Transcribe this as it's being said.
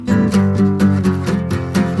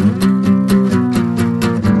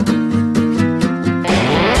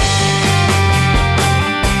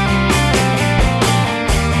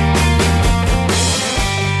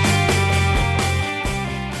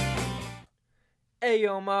Hey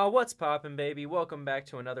yo ma, what's poppin' baby? Welcome back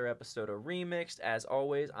to another episode of Remixed. As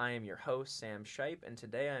always, I am your host, Sam Shipe, and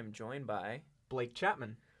today I'm joined by... Blake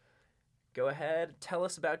Chapman. Go ahead, tell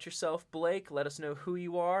us about yourself, Blake. Let us know who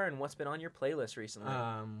you are and what's been on your playlist recently.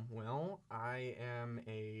 Well, I am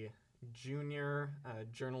a junior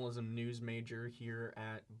journalism news major here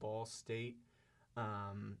at Ball State,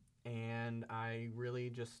 and I really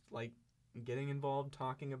just like getting involved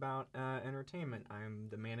talking about entertainment. I'm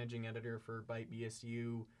the managing editor for Byte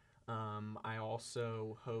BSU. I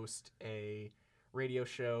also host a radio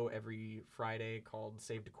show every Friday called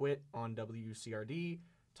Save to Quit on WCRD,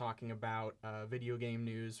 talking about video game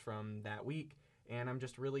news from that week. And I'm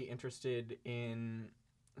just really interested in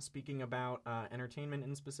speaking about entertainment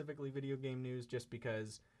and specifically video game news, just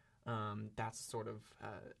because that's sort of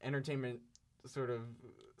entertainment sort of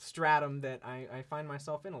stratum that I find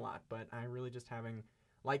myself in a lot. But I really just having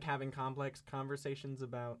complex conversations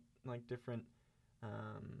about like different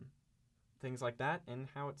things like that and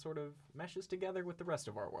how it sort of meshes together with the rest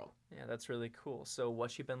of our world. Yeah, that's really cool. So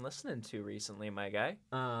what you been listening to recently, my guy?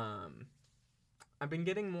 I've been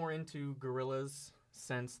getting more into Gorillaz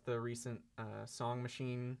since the recent Song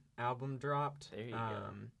Machine album dropped. There you go.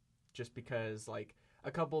 Just because like a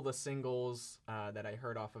couple of the singles that I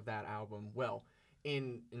heard off of that album, well,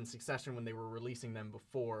 in succession when they were releasing them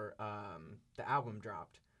before the album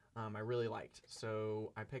dropped, I really liked.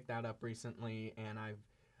 So I picked that up recently, and I've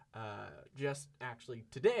just actually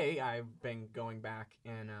today I've been going back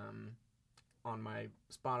and on my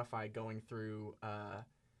Spotify going through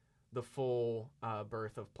the full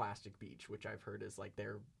birth of Plastic Beach, which I've heard is like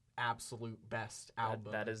their absolute best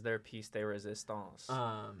album. That is their piece de resistance.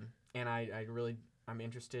 And I'm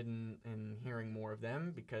interested in hearing more of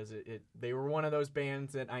them because they were one of those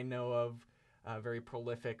bands that I know of, very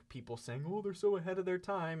prolific, people saying, oh, they're so ahead of their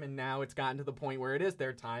time, and now it's gotten to the point where it is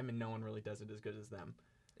their time and no one really does it as good as them.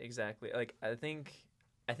 Exactly. Like I think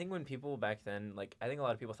when people back then, like I think a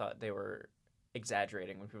lot of people thought they were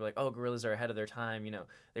exaggerating when people were like, oh, Gorillaz are ahead of their time, you know,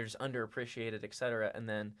 they're just underappreciated, etc. And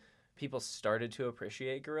then people started to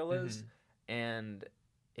appreciate Gorillaz, and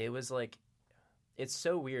it was like, it's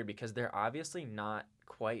so weird because they're obviously not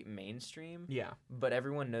quite mainstream, Yeah. but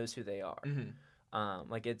everyone knows who they are.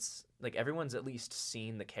 Mm-hmm. Like it's like everyone's at least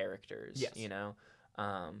seen the characters, Yes. you know,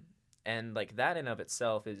 and like that in of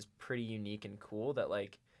itself is pretty unique and cool. That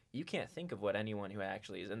like you can't think of what anyone who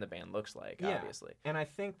actually is in the band looks like, Yeah. obviously. And I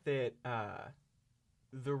think that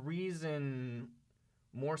the reason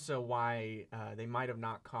more so why they might have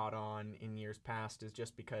not caught on in years past is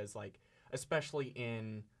just because, like, especially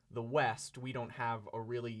in the West, we don't have a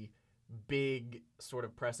really big sort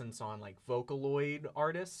of presence on like Vocaloid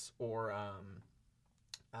artists or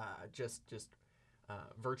just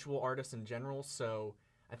virtual artists in general. So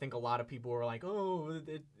I think a lot of people were like, oh,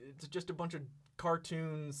 it's just a bunch of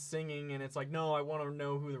cartoons singing, and it's like, no, I want to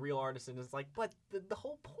know who the real artist is. And it's like, but the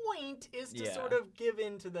whole point is to sort of give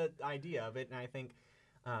in to the idea of it. And I think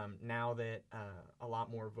now that a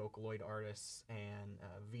lot more Vocaloid artists and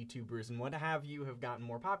VTubers and what have you have gotten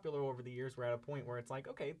more popular over the years, we're at a point where it's like,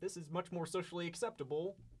 okay, this is much more socially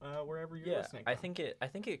acceptable wherever you're listening from. I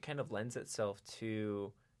think it kind of lends itself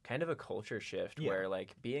to kind of a culture shift where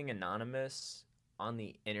like being anonymous on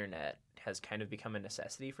the internet has kind of become a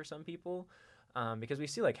necessity for some people. Because we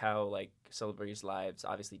see like how like celebrities' lives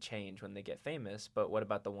obviously change when they get famous, but what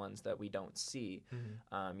about the ones that we don't see?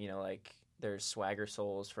 You know, like there's Swagger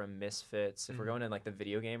Souls from Misfits, if we're going in like the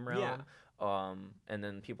video game realm. And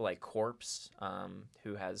then people like Corpse,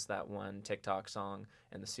 who has that one TikTok song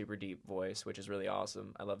and the super deep voice, which is really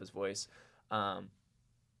awesome. I love his voice.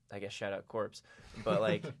 I guess shout out Corpse. But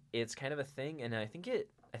like it's kind of a thing, and I think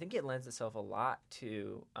it lends itself a lot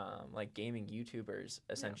to like gaming YouTubers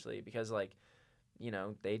essentially, because like, you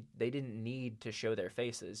know, they didn't need to show their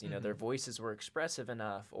faces. You know, their voices were expressive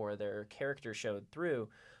enough, or their character showed through,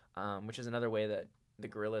 which is another way that the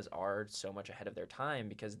Gorillaz are so much ahead of their time,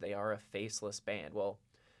 because they are a faceless band. Well,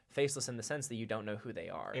 faceless in the sense that you don't know who they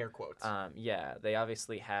are. Air quotes. Yeah, they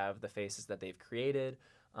obviously have the faces that they've created.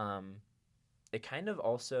 It kind of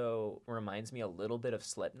also reminds me a little bit of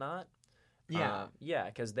Slipknot. Yeah,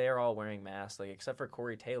 because they're all wearing masks, like except for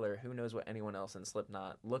Corey Taylor. Who knows what anyone else in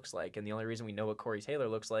Slipknot looks like? And the only reason we know what Corey Taylor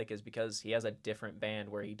looks like is because he has a different band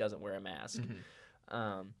where he doesn't wear a mask.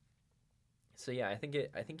 So yeah, I think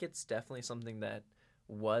it's definitely something that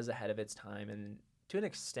was ahead of its time, and to an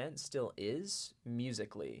extent still is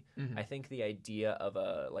musically. I think the idea of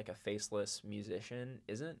a faceless musician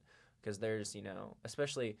isn't, because there's, you know,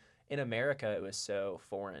 especially in America, it was so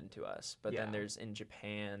foreign to us. But then there's in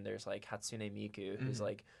Japan, there's like Hatsune Miku, who's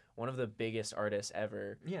like one of the biggest artists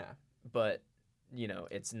ever. Yeah. But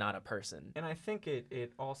it's not a person. And I think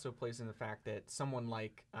it also plays in the fact that someone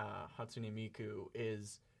like Hatsune Miku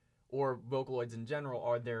or Vocaloids in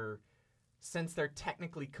general, since they're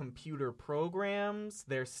technically computer programs,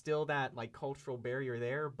 there's still that like cultural barrier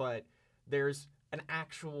there, but there's at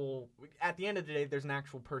the end of the day, there's an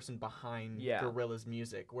actual person behind Gorillaz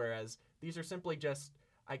music, whereas these are simply just,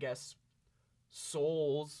 I guess,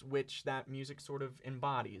 souls which that music sort of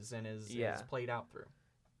embodies and is played out through.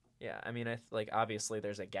 Yeah, I mean, obviously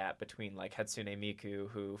there's a gap between like Hatsune Miku,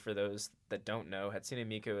 who, for those that don't know, Hatsune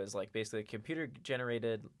Miku is like basically a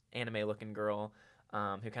computer-generated anime-looking girl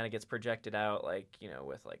who kind of gets projected out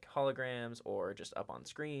with like holograms or just up on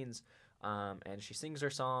screens, and she sings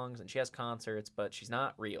her songs and she has concerts, but she's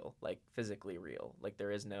not real, like physically real. Like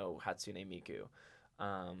there is no Hatsune Miku.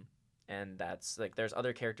 And that's like there's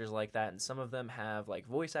other characters like that, and some of them have like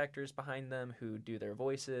voice actors behind them who do their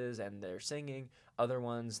voices and they're singing. Other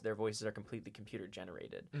ones, their voices are completely computer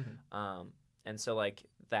generated. Mm-hmm. And so like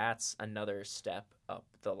that's another step up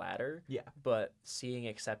the ladder. Yeah. But seeing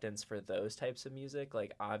acceptance for those types of music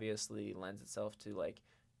like obviously lends itself to like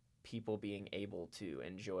people being able to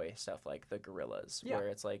enjoy stuff like the Gorillaz, where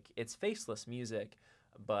it's like it's faceless music.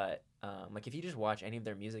 But like if you just watch any of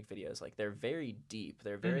their music videos, like they're very deep.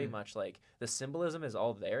 They're very much like the symbolism is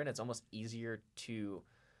all there, and it's almost easier to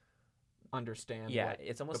understand. Yeah,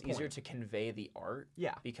 it's almost easier to convey the art.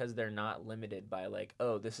 Yeah, because they're not limited by like,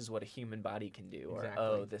 oh, this is what a human body can do, or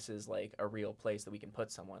oh, this is like a real place that we can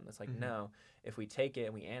put someone. It's like no, if we take it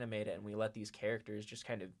and we animate it and we let these characters just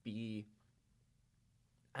kind of be,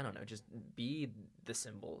 I don't know, just be the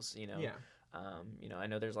symbols, Yeah. I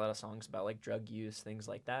know there's a lot of songs about like drug use, things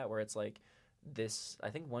like that, where it's like this. I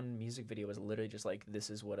think one music video was literally just like, this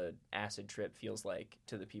is what an acid trip feels like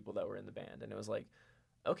to the people that were in the band, and it was like,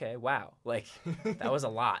 okay, wow, like that was a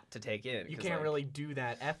lot to take in. You can't really do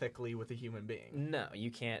that ethically with a human being. No, you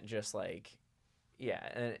can't just like,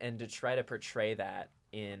 and to try to portray that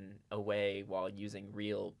in a way while using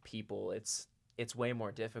real people, it's way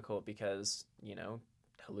more difficult because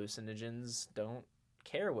hallucinogens don't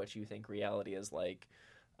care what you think reality is like,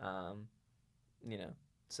 so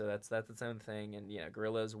that's its own thing. And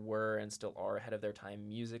Gorillaz were and still are ahead of their time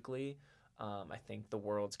musically. I think the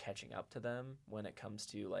world's catching up to them when it comes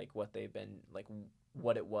to like what they've been like,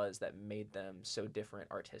 what it was that made them so different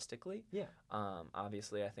artistically.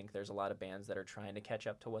 Obviously I think there's a lot of bands that are trying to catch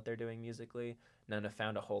up to what they're doing musically. None have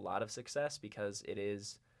found a whole lot of success because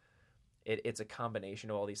it's a combination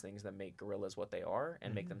of all these things that make Gorillaz what they are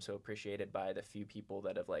and make them so appreciated by the few people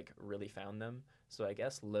that have like really found them. So I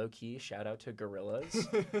guess low key shout out to Gorillaz.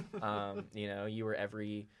 You were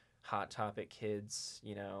every Hot Topic kids,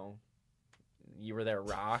 you were their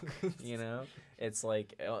rock. It's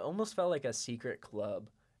like it almost felt like a secret club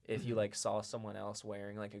if you like saw someone else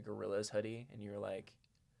wearing like a Gorillaz hoodie and you were like,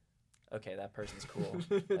 okay, that person's cool.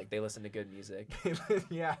 Like they listen to good music.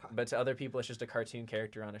 Yeah. But to other people, it's just a cartoon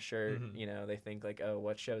character on a shirt. They think like, oh,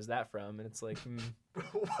 what show is that from? And it's like,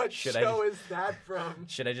 what show is that from?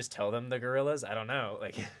 Should I just tell them the Gorillaz? I don't know.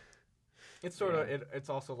 Like, it's sort of. It's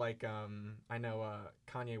also like I know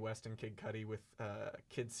Kanye West and Kid Cudi with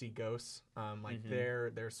Kids See Ghosts.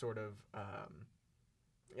 They're sort of.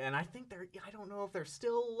 And I think I don't know if they're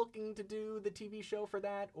still looking to do the TV show for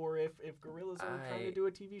that or if Gorillaz are trying to do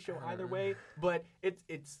a TV show either way. But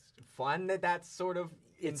it's fun that's sort of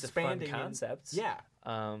expanding. It's a fun concept.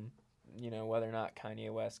 Whether or not Kanye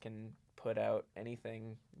West can put out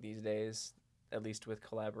anything these days, at least with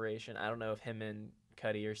collaboration. I don't know if him and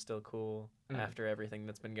Cudi are still cool after everything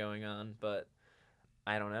that's been going on, but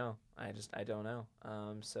I don't know. I don't know.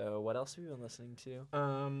 So what else have you been listening to?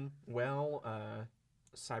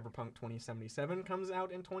 Cyberpunk 2077 comes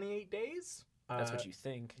out in 28 days. That's what you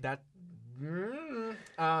think. That's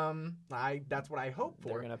what I hope for.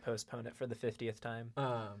 They're gonna postpone it for the 50th time.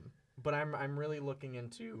 But I'm really looking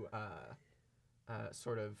into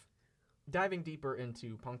sort of diving deeper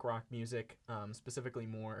into punk rock music, specifically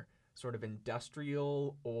more sort of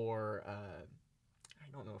industrial or I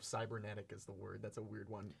don't know if cybernetic is the word. That's a weird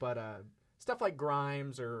one. But stuff like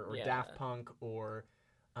Grimes or Daft Punk or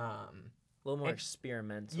a little more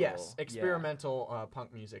experimental. Yes, experimental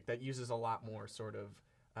punk music that uses a lot more sort of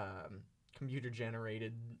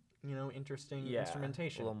computer-generated, interesting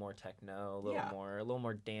instrumentation. A little more techno, a little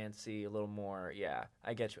more dancey, a little more. Yeah,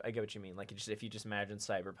 I get what you mean. Like if you just imagine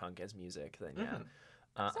cyberpunk as music, then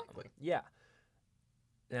exactly. Yeah.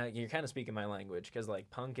 Now you're kind of speaking my language because like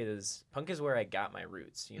punk is where I got my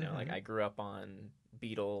roots. Like I grew up on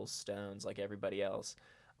Beatles, Stones, like everybody else.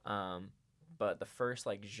 But the first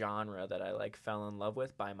like genre that I like fell in love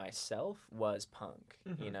with by myself was punk,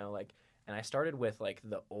 and And I started with like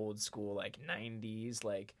the old school like 90s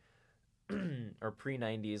like or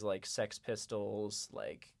pre-90s like Sex Pistols,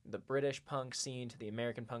 like the British punk scene to the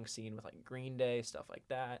American punk scene with like Green Day, stuff like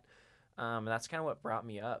that. And that's kind of what brought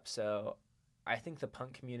me up. So I think the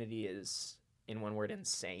punk community is, in one word,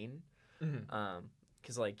 insane.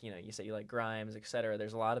 Because like, you know, you say you like Grimes, etc.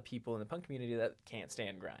 There's a lot of people in the punk community that can't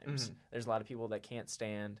stand Grimes. There's a lot of people that can't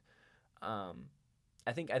stand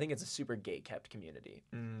I think it's a super gate-kept community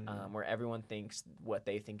where everyone thinks what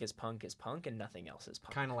they think is punk and nothing else is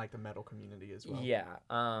punk. Kind of like the metal community as well. Yeah.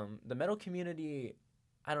 The metal community,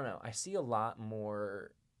 I don't know. I see a lot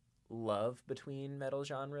more love between metal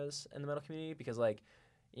genres in the metal community because, like,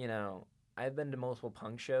 you know, I've been to multiple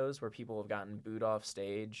punk shows where people have gotten booed off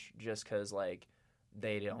stage just because, like,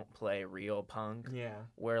 they don't play real punk. Yeah.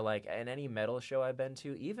 Where, like, in any metal show I've been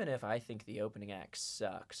to, even if I think the opening act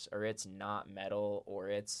sucks or it's not metal or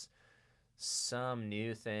it's some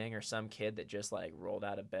new thing or some kid that just, like, rolled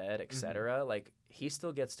out of bed, etc., like, he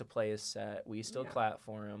still gets to play his set. We still clap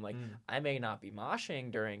for him. Like, I may not be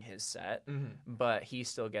moshing during his set, but he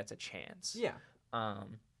still gets a chance. Yeah.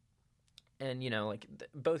 And, you know, like,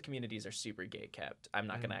 both communities are super gate-kept. I'm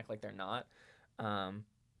not going to act like they're not.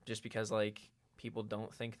 Just because, like, people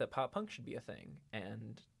don't think that pop punk should be a thing.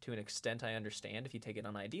 And to an extent, I understand if you take it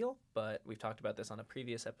on Ideal, but we've talked about this on a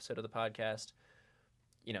previous episode of the podcast.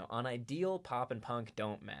 You know, on Ideal, pop and punk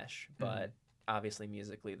don't mesh, but obviously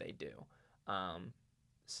musically they do.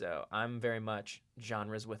 So I'm very much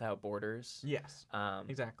genres without borders. Yes,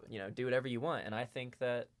 exactly. You know, do whatever you want. And I think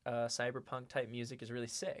that cyberpunk type music is really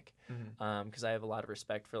sick because I have a lot of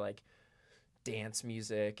respect for, like, dance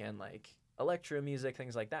music and, like, electro music,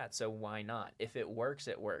 things like that. So why not? If it works,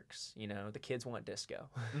 it works. You know, the kids want disco.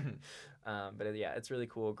 But yeah, it's really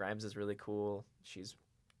cool. Grimes is really cool. She's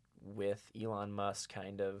with Elon Musk,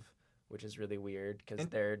 kind of, which is really weird because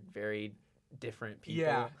they're very different people.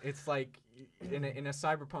 Yeah, it's like in a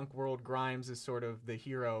cyberpunk world, Grimes is sort of the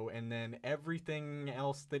hero, and then everything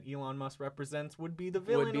else that Elon Musk represents would be the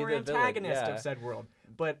villain or antagonist of said world.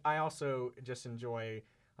 But I also just enjoy,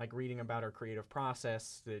 like, reading about her creative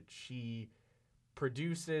process, that she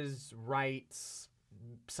produces, writes,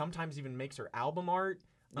 sometimes even makes her album art,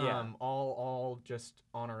 all just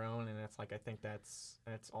on her own. And it's like, I think that's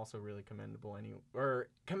also really commendable,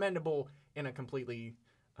 commendable in a completely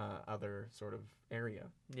other sort of area.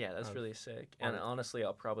 Yeah, that's really sick. And honestly,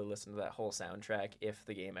 I'll probably listen to that whole soundtrack if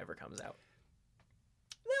the game ever comes out.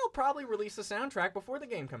 They'll probably release a soundtrack before the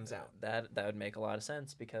game comes out. That would make a lot of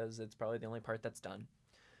sense because it's probably the only part that's done.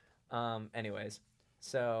 Anyways,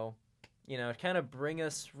 so, you know, to kind of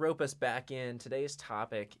rope us back in, today's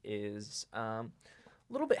topic is a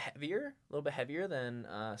little bit heavier than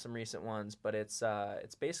some recent ones, but it's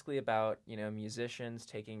basically about, you know, musicians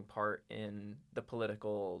taking part in the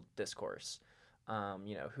political discourse,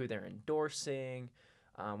 you know, who they're endorsing,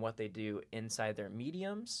 what they do inside their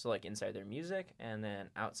mediums, so like inside their music, and then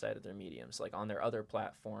outside of their mediums, like on their other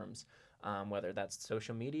platforms, whether that's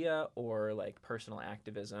social media or like personal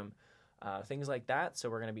activism, things like that. So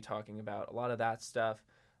we're going to be talking about a lot of that stuff.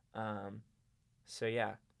 So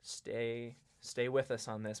yeah, stay with us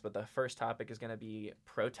on this. But the first topic is going to be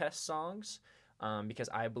protest songs, because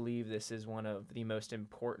I believe this is one of the most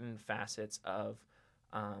important facets of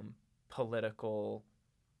political,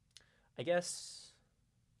 I guess,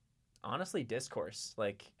 honestly, discourse.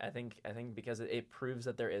 Like, I think because it proves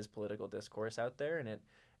that there is political discourse out there, and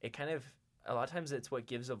it kind of, a lot of times it's what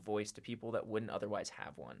gives a voice to people that wouldn't otherwise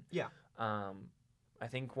have one. Yeah. I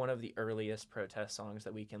think one of the earliest protest songs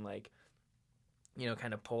that we can, like, you know,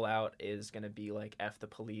 kind of pull out is going to be like F the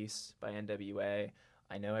Police by NWA.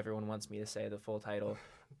 I know everyone wants me to say the full title.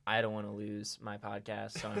 I don't want to lose my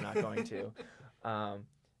podcast, so I'm not going to.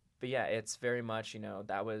 But yeah, it's very much, you know,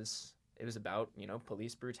 it was about, you know,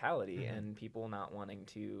 police brutality and people not wanting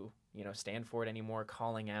to, you know, stand for it anymore,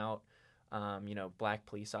 calling out, you know, black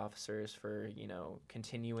police officers for, you know,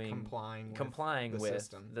 complying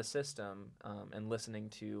with the system, and listening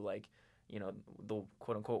to, like, you know, the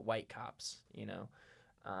quote unquote white cops, you know,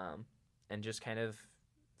 and just kind of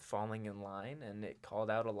falling in line. And it called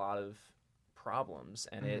out a lot of problems,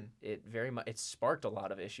 and it very much, it sparked a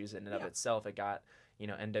lot of issues in and of itself. It got, you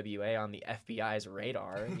know, NWA on the FBI's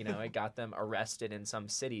radar. You know, it got them arrested in some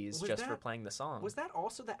cities for playing the song. Was that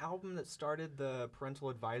also the album that started the parental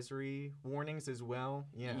advisory warnings as well?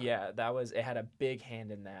 Yeah. Yeah, it had a big hand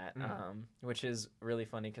in that, which is really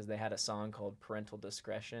funny because they had a song called Parental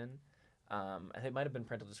Discretion. I think it might have been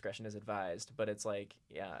Parental Discretion is Advised, but it's like,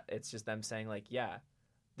 yeah, it's just them saying, like, yeah,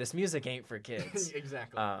 this music ain't for kids.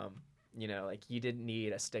 Exactly. you know, like you didn't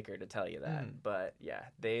need a sticker to tell you that. But yeah,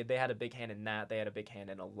 they had a big hand in that. They had a big hand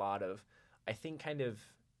in a lot of, I think, kind of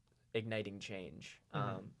igniting change.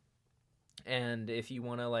 And if you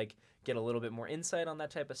want to like get a little bit more insight on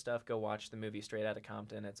that type of stuff, go watch the movie Straight Outta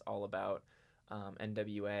Compton. It's all about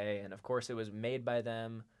NWA, and of course it was made by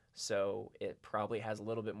them, so it probably has a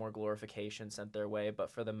little bit more glorification sent their way, but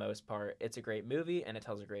for the most part it's a great movie and it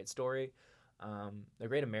tells a great story, a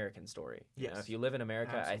great American story. Yes. You know, if you live in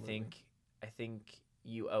America, Absolutely. I think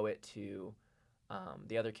you owe it to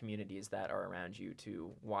the other communities that are around you to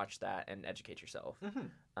watch that and educate yourself.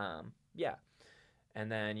 Yeah. And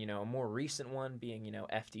then, you know, a more recent one being, you know,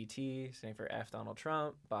 FDT, standing for F Donald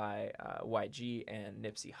Trump, by YG and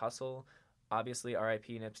Nipsey Hussle. Obviously,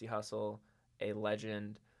 R.I.P. Nipsey Hussle, a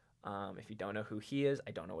legend. If you don't know who he is,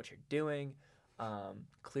 I don't know what you're doing.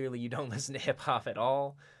 Clearly, you don't listen to hip hop at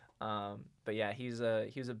all. But yeah, he was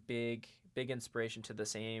a big inspiration to the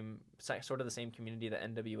same community that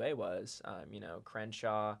NWA was. You know,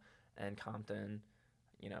 Crenshaw and Compton,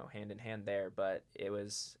 you know, hand in hand there. But it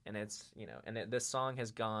was, and it's, you know, and this song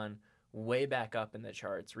has gone way back up in the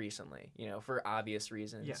charts recently, you know, for obvious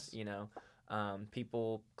reasons. Yes. You know,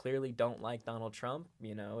 people clearly don't like Donald Trump.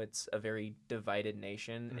 You know, it's a very divided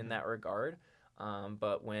nation in that regard.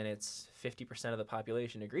 But when it's 50% of the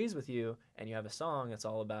population agrees with you and you have a song that's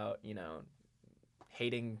all about, you know,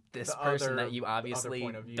 hating this person that you obviously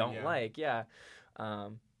don't like. Yeah.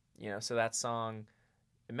 You know, so that song,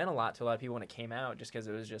 it meant a lot to a lot of people when it came out, just because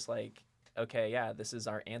it was just like, okay, yeah, this is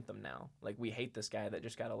our anthem now. Like, we hate this guy that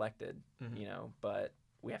just got elected, you know, but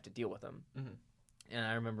we have to deal with him. And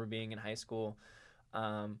I remember being in high school,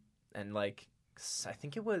 and like, I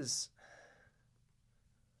think it was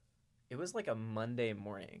like a Monday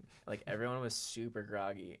morning. Like, everyone was super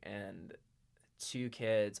groggy, and two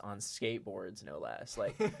kids on skateboards, no less,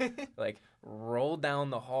 like rolled down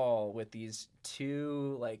the hall with these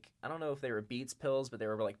two, like, I don't know if they were Beats pills, but they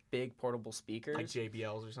were like big portable speakers, like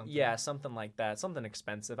JBLs or something. Yeah, something like that, something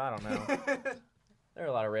expensive. I don't know. There were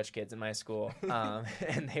a lot of rich kids in my school,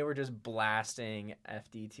 and they were just blasting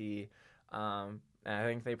FDT. I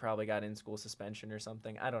think they probably got in-school suspension or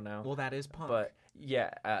something. I don't know. Well, that is punk. But yeah,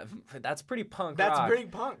 that's pretty punk. That's rock. pretty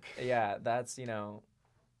punk. Yeah, that's, you know.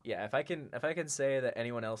 Yeah, if I can say that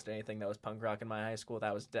anyone else did anything that was punk rock in my high school,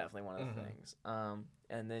 that was definitely one of the things.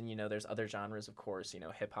 And then, you know, there's other genres, of course. You know,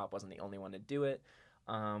 hip hop wasn't the only one to do it.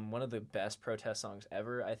 One of the best protest songs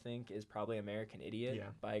ever, I think, is probably "American Idiot"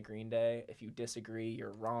 by Green Day. If you disagree, you're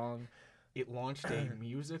wrong. It launched a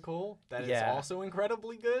musical that is also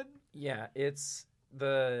incredibly good. Yeah, it's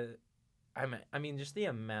I mean, just the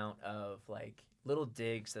amount of like little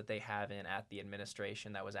digs that they have in at the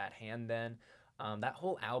administration that was at hand then. That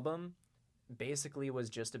whole album basically was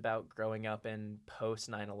just about growing up in post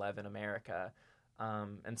 9/11 America.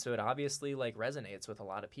 And so it obviously like resonates with a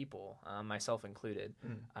lot of people, myself included.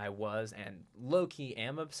 I was and low-key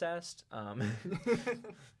am obsessed.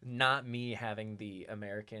 Not me having the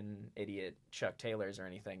American Idiot Chuck Taylors or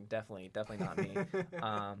anything. Definitely not me.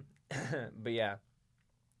 But yeah,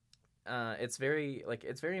 it's very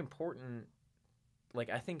important. Like,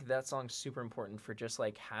 I think that song's super important for just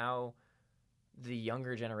like how the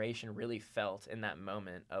younger generation really felt in that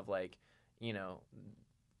moment of like, you know,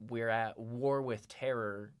 we're at war with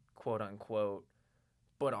terror, quote unquote,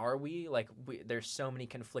 but are we? Like, there's so many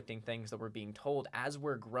conflicting things that we're being told as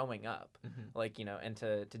we're growing up. Like, you know, and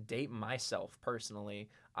to date myself personally,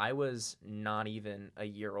 I was not even a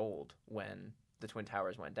year old when the Twin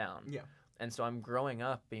Towers went down. Yeah. And so I'm growing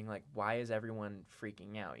up being like, why is everyone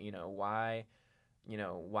freaking out? You know, why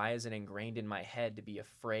is it ingrained in my head to be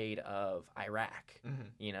afraid of Iraq?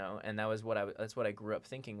 You know, and that's what I grew up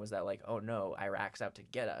thinking, was that like, oh no, Iraq's out to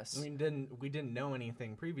get us. We didn't know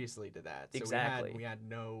anything previously to that. So exactly. We had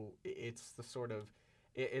no. It's the sort of.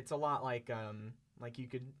 It's a lot like you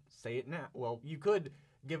could say it now. Well, you could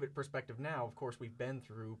give it perspective now. Of course, we've been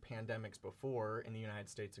through pandemics before in the United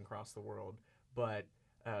States and across the world, but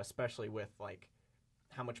especially with like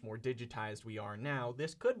how much more digitized we are now,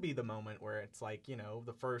 this could be the moment where it's like, you know,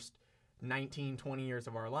 the first 19, 20 years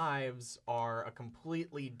of our lives are a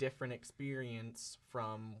completely different experience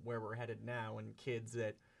from where we're headed now, and kids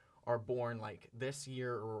that are born like this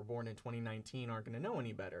year or were born in 2019 aren't going to know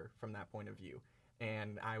any better from that point of view.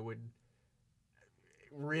 And I would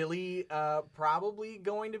really probably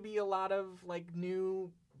going to be a lot of like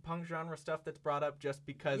new punk genre stuff that's brought up just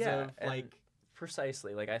because of like...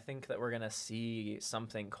 Precisely. Like, I think that we're going to see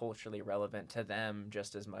something culturally relevant to them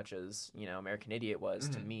just as much as, you know, American Idiot was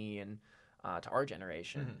to me and to our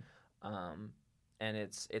generation. And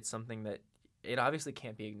it's something that it obviously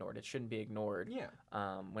can't be ignored. It shouldn't be ignored.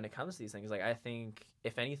 Yeah. When it comes to these things, like I think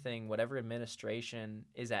if anything, whatever administration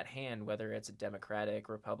is at hand, whether it's a Democratic,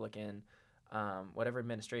 Republican, whatever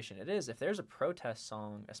administration it is, if there's a protest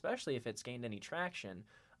song, especially if it's gained any traction,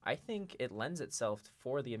 I think it lends itself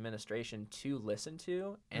for the administration to listen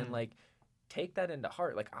to and like take that into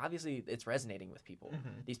heart. Like obviously it's resonating with people.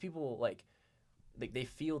 These people like they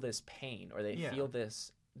feel this pain or they feel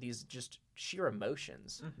these just sheer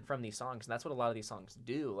emotions from these songs, and that's what a lot of these songs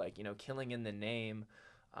do. Like, you know, Killing in the Name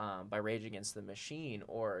by Rage Against the Machine,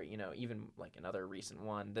 or, you know, even like another recent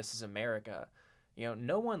one, This Is America. You know,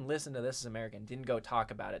 no one listened to This Is America and didn't go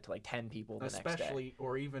talk about it to like 10 people the next day. Especially,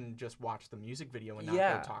 or even just watch the music video and not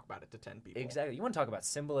go talk about it to 10 people. Exactly. You want to talk about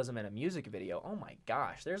symbolism in a music video? Oh my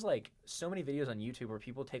gosh. There's like so many videos on YouTube where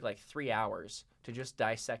people take like 3 hours to just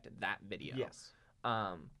dissect that video. Yes.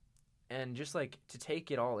 And just like to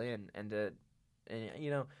take it all in and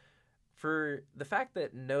you know, for the fact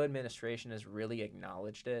that no administration has really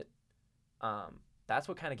acknowledged it, that's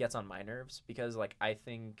what kind of gets on my nerves, because like I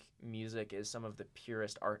think music is some of the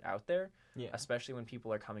purest art out there, especially when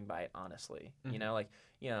people are coming by it honestly. You know, like,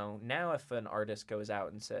 you know, now if an artist goes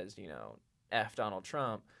out and says, you know, F Donald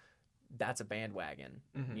Trump, that's a bandwagon.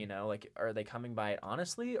 You know, like, are they coming by it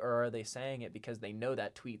honestly, or are they saying it because they know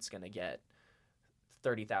that tweet's gonna get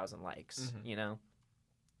 30,000 likes? You know,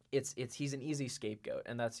 he's an easy scapegoat,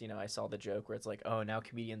 and that's, you know, I saw the joke where it's like, oh, now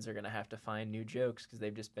comedians are gonna have to find new jokes because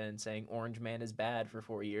they've just been saying Orange Man is bad for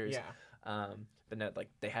 4 years. But no, like,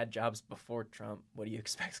 they had jobs before Trump. What do you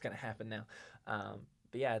expect's gonna happen now?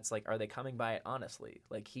 But yeah, it's like, are they coming by it honestly?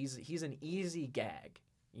 Like, he's an easy gag.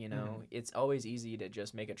 You know, it's always easy to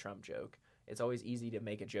just make a Trump joke. It's always easy to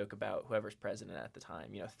make a joke about whoever's president at the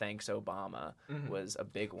time. You know, thanks Obama was a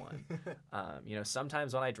big one. You know,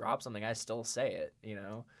 sometimes when I drop something, I still say it, you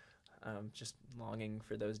know, just longing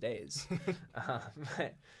for those days.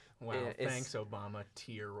 Wow, thanks Obama,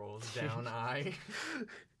 tear rolls down eye.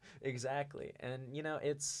 Exactly. And, you know,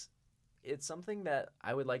 it's something that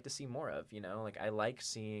I would like to see more of, you know, like I like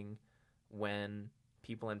seeing when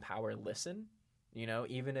people in power listen, you know,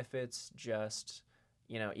 even if it's just,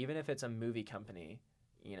 you know, even if it's a movie company,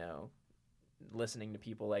 you know, listening to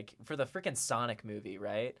people, like for the freaking Sonic movie,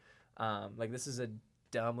 right? Like, this is a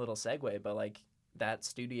dumb little segue, but like that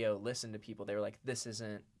studio listened to people. They were like, this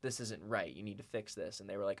isn't right. You need to fix this. And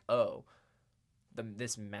they were like, oh,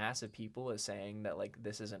 this mass of people is saying that like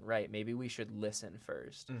this isn't right. Maybe we should listen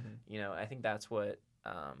first. You know, I think that's what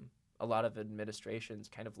a lot of administrations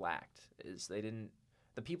kind of lacked, is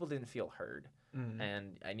the people didn't feel heard.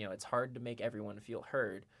 And you know, it's hard to make everyone feel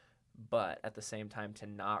heard, but at the same time to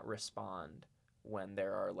not respond when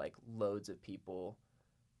there are like loads of people,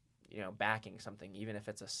 you know, backing something, even if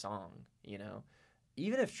it's a song, you know.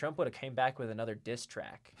 Even if Trump would have came back with another diss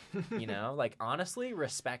track, you know, like honestly,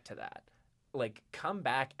 respect to that. Like, come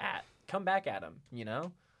back at him, you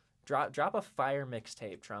know. Drop a fire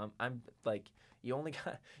mixtape, Trump. I'm like, you only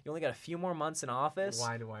got a few more months in office.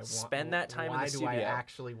 Why do I want spend that time in the studio? Why do I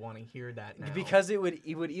actually want to hear that now? Because it would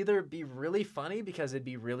either be really funny because it'd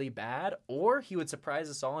be really bad, or he would surprise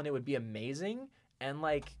us all and it would be amazing. And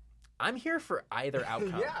like, I'm here for either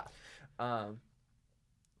outcome.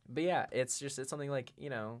 But yeah, it's something like, you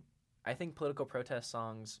know, I think political protest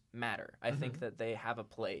songs matter. I think that they have a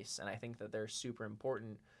place, and I think that they're super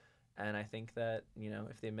important. And I think that, you know,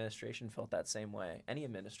 if the administration felt that same way, any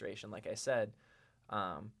administration, like I said,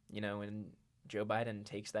 you know, when Joe Biden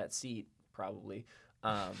takes that seat, probably,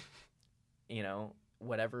 you know,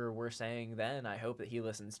 whatever we're saying then, I hope that he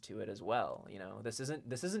listens to it as well. You know, this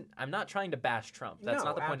isn't, I'm not trying to bash Trump. That's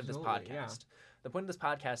not the point of this podcast. Yeah. The point of this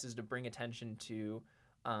podcast is to bring attention to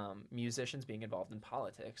musicians being involved in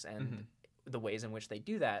politics and the ways in which they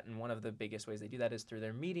do that. And one of the biggest ways they do that is through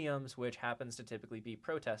their mediums, which happens to typically be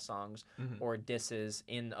protest songs or disses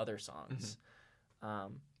in other songs.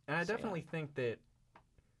 And I definitely think that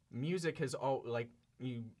music has like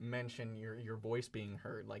you mentioned your voice being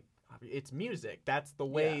heard, like it's music. That's the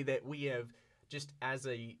way that we have, just as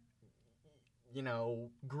a, you know,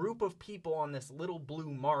 group of people on this little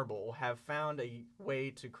blue marble, have found a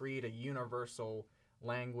way to create a universal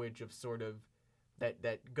language of sort of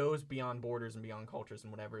that goes beyond borders and beyond cultures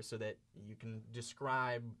and whatever, so that you can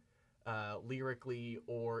describe lyrically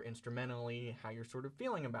or instrumentally how you're sort of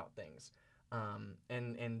feeling about things.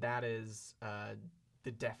 And that is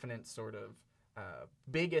the definite sort of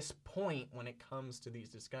biggest point when it comes to these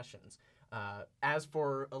discussions. As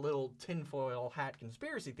for a little tinfoil hat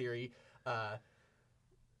conspiracy theory,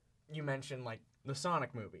 you mentioned like the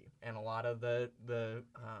Sonic movie, and a lot of the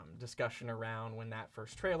discussion around when that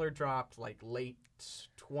first trailer dropped, like late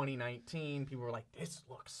 2019, people were like, this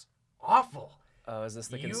looks awful. Oh, is this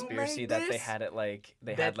the You conspiracy made that they this? had it like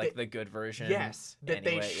they That had like they- the good version? Yes, that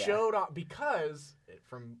anyway, they yeah. showed off, because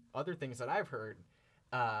from other things that I've heard,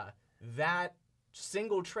 that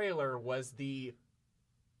single trailer was the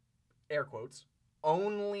air quotes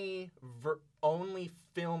only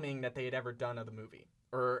filming that they had ever done of the movie,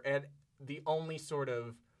 or the only sort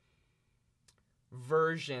of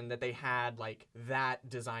version that they had like that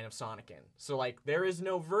design of Sonic in. So like there is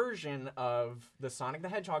no version of the Sonic the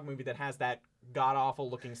Hedgehog movie that has that god awful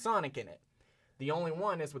looking Sonic in it. The only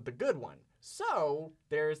one is with the good one. So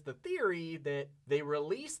there's the theory that they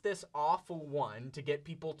released this awful one to get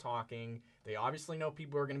people talking. They obviously know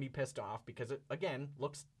people are going to be pissed off because it, again,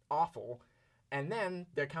 looks awful. And then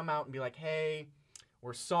they come out and be like, hey,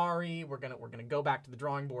 we're sorry. We're gonna go back to the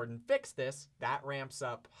drawing board and fix this. That ramps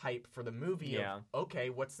up hype for the movie. Yeah. Of, okay,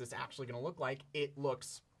 what's this actually going to look like? It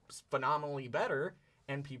looks phenomenally better,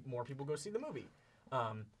 and more people go see the movie.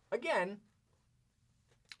 Again,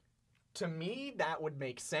 to me, that would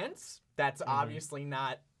make sense. That's obviously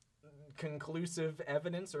not conclusive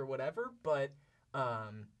evidence or whatever, but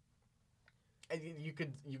you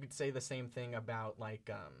could say the same thing about like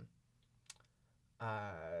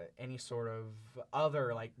any sort of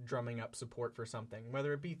other like drumming up support for something,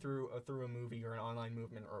 whether it be through a movie or an online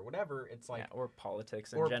movement or whatever. It's like or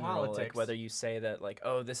politics in general. Like whether you say that like,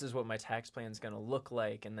 oh, this is what my tax plan is going to look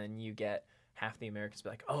like, and then you get half the Americans be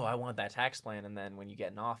like, oh, I want that tax plan, and then when you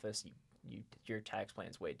get in office, your tax plan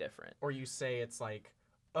is way different. Or you say it's like,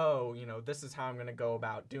 oh, this is how I'm going to go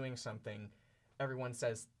about doing something. Everyone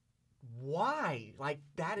says, why? Like,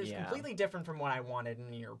 that is completely different from what I wanted.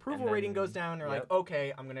 And your approval rating goes down. You're like,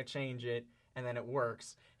 okay, I'm going to change it. And then it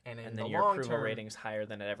works. And in the your long approval term, rating's higher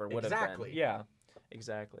than it ever would have been. Yeah,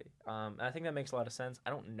 exactly. I think that makes a lot of sense.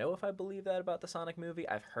 I don't know if I believe that about the Sonic movie.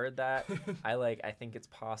 I've heard that. I think it's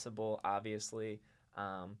possible, obviously.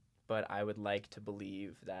 But I would like to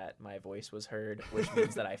believe that my voice was heard, which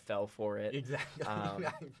means that I fell for it. Exactly.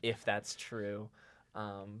 If that's true.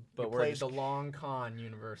 But you played the long con,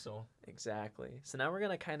 Universal. Exactly. So now we're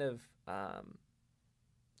going to kind of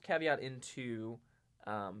caveat into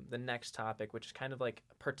the next topic, which is kind of like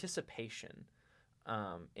participation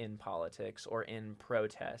in politics or in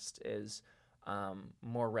protest is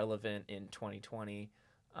more relevant in 2020,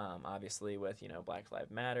 obviously with, Black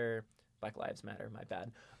Lives Matter, my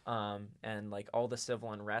bad. And like all the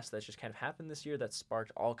civil unrest that's just kind of happened this year that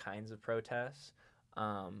sparked all kinds of protests.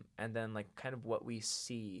 And then like kind of what we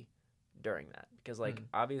see during that, because like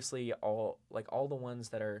obviously all the ones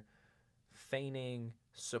that are feigning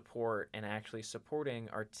support and actually supporting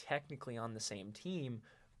are technically on the same team,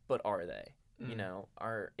 but are they?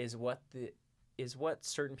 Is what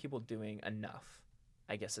certain people doing enough?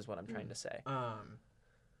 I guess is what I'm trying to say.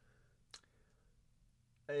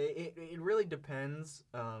 It really depends.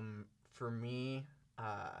 For me,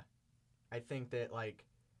 I think that like,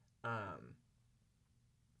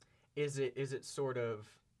 is it sort of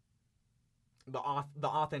the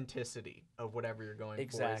authenticity of whatever you're going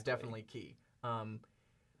for is definitely key.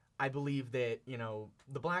 I believe that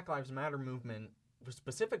the Black Lives Matter movement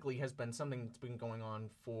specifically has been something that's been going on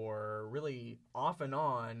for really off and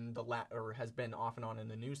on has been off and on in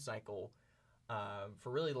the news cycle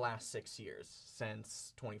for really the last 6 years,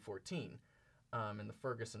 since 2014 and the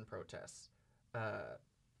Ferguson protests.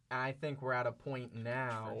 I think we're at a point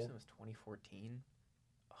now. Ferguson was 2014.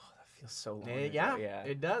 Oh, that feels so long. Yeah,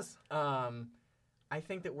 it does. I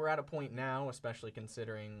think that we're at a point now, especially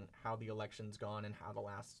considering how the election's gone and how the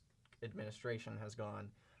last administration has gone.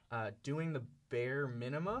 Doing the bare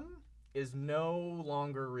minimum is no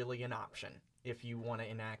longer really an option if you want to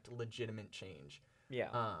enact legitimate change. Yeah.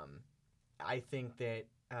 I think that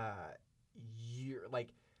you're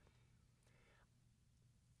like,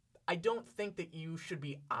 I don't think that you should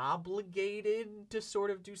be obligated to sort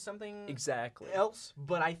of do something else,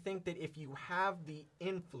 but I think that if you have the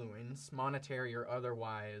influence, monetary or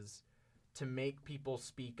otherwise, to make people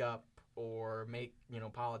speak up or make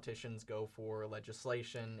politicians go for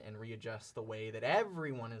legislation and readjust the way that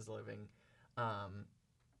everyone is living,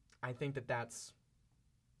 I think that that's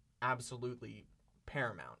absolutely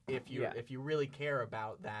paramount. If you really care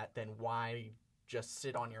about that, then why just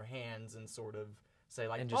sit on your hands and sort of say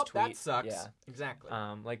like, just tweet. That sucks. Yeah. Exactly.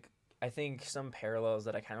 Like I think some parallels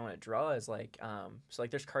that I kind of want to draw is like, so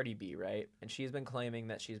like there's Cardi B, right? And she's been claiming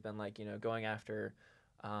that she's been like, going after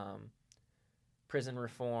prison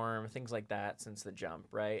reform, things like that since the jump,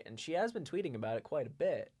 right? And she has been tweeting about it quite a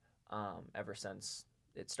bit ever since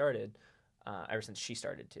it started, ever since she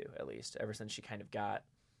started to, at least, ever since she kind of got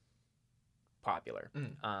popular.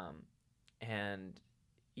 And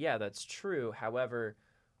yeah, that's true. However,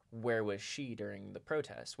 where was she during the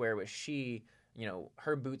protest? Where was she? You know,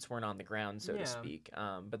 her boots weren't on the ground, so to speak.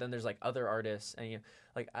 But then there's like other artists, and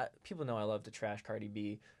people know I love to trash Cardi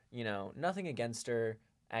B. You know, nothing against her.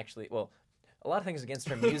 Actually, well, a lot of things against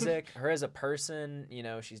her music. Her as a person, you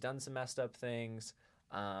know, she's done some messed up things.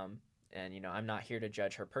 And, you know, I'm not here to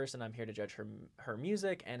judge her person. I'm here to judge her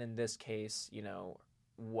music. And in this case, you know,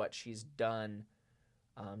 what she's done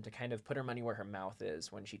to kind of put her money where her mouth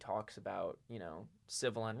is when she talks about, you know,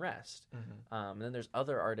 civil unrest. And then there's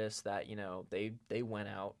other artists that, you know, they went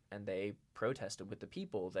out and they protested with the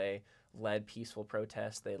people. They led peaceful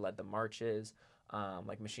protests. They led the marches,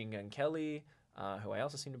 like Machine Gun Kelly, who I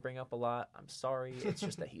also seem to bring up a lot. I'm sorry. It's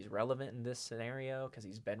just that he's relevant in this scenario because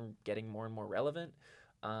he's been getting more and more relevant.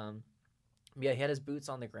 Yeah, he had his boots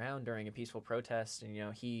on the ground during a peaceful protest, and, you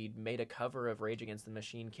know, he made a cover of Rage Against the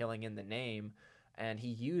Machine, Killing in the Name, and he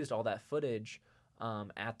used all that footage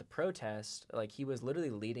at the protest. Like, he was literally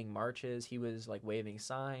leading marches. He was, like, waving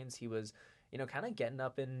signs. He was, you know, kind of getting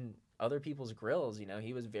up in other people's grills, you know.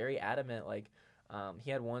 He was very adamant. Like,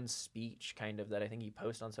 he had one speech kind of that I think he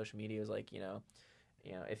posted on social media. It was like, you know,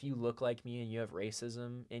 if you look like me and you have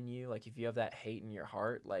racism in you, like, if you have that hate in your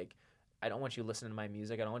heart, like, I don't want you listening to my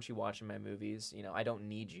music. I don't want you watching my movies. You know, I don't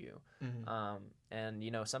need you. And,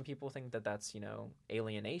 you know, some people think that that's, you know,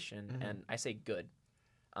 alienation. And I say good.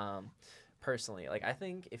 Personally, like, I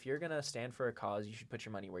think if you're going to stand for a cause, you should put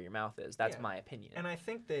your money where your mouth is. That's my opinion. And I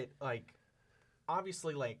think that, like,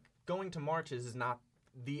 obviously, like, going to marches is not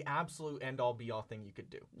the absolute end-all, be-all thing you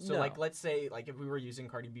could do. So, like, let's say, like, if we were using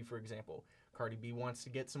Cardi B, for example, Cardi B wants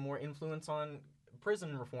to get some more influence on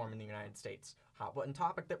prison reform in the United States. Hot button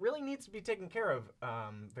topic that really needs to be taken care of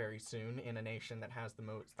very soon in a nation that has the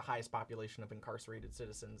highest population of incarcerated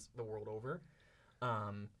citizens the world over.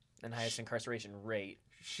 And highest incarceration rate.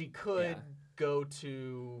 She could go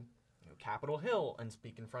to Capitol Hill and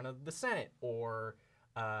speak in front of the Senate, or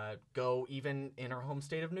go even in her home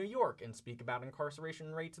state of New York and speak about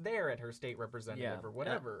incarceration rates there at her state representative or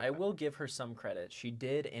whatever. I will give her some credit. She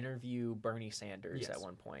did interview Bernie Sanders at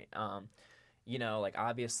one point. You know, like,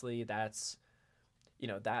 obviously that's, you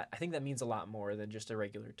know, that I think that means a lot more than just a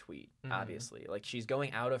regular tweet, obviously. Like, she's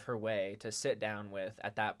going out of her way to sit down with,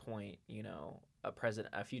 at that point, you know,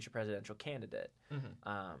 a future presidential candidate,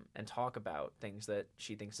 and talk about things that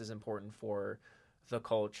she thinks is important for the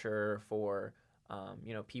culture, for,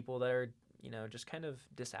 you know, people that are, you know, just kind of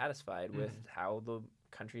dissatisfied with how the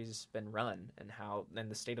country's been run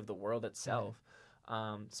and the state of the world itself.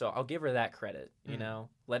 So I'll give her that credit, you know.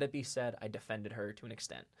 Let it be said, I defended her to an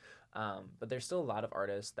extent. But there's still a lot of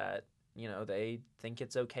artists that, you know, they think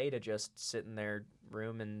it's okay to just sit in their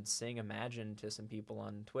room and sing Imagine to some people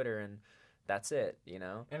on Twitter, and that's it, you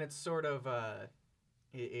know. And it's sort of,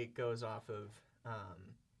 it goes off of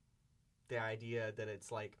the idea that it's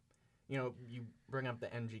like, you know, you bring up the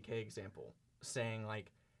MGK example, saying,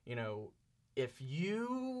 like, you know, if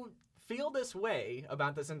you feel this way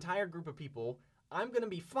about this entire group of people, I'm going to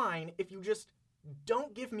be fine if you just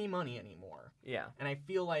don't give me money anymore. Yeah. And I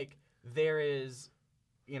feel like there is,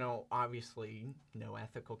 you know, obviously no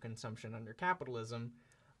ethical consumption under capitalism.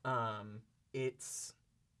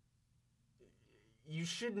 You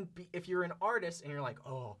shouldn't be, if you're an artist and you're like,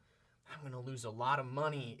 oh, I'm going to lose a lot of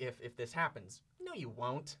money if this happens. No, you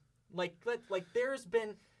won't. Like there's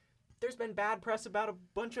been bad press about a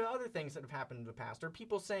bunch of other things that have happened in the past, or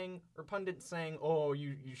people saying, or pundits saying, oh,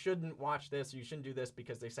 you shouldn't watch this, you shouldn't do this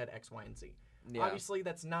because they said X, Y, and Z. Yeah. Obviously,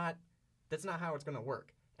 that's not how it's going to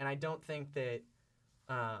work. And I don't think that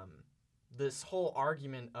this whole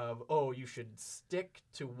argument of, oh, you should stick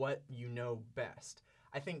to what you know best,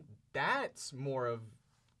 I think that's more of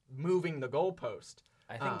moving the goalpost.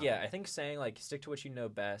 I think saying, like, stick to what you know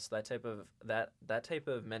best, that type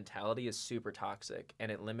of mentality is super toxic,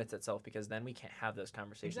 and it limits itself, because then we can't have those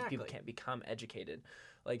conversations. Exactly. People can't become educated.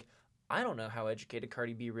 Like, I don't know how educated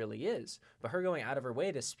Cardi B really is, but her going out of her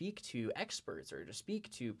way to speak to experts or to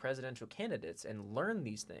speak to presidential candidates and learn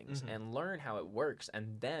these things and learn how it works,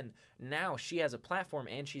 and then now she has a platform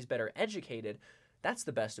and she's better educated, that's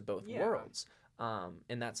the best of both worlds.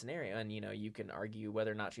 In that scenario. And, you know, you can argue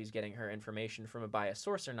whether or not she's getting her information from a biased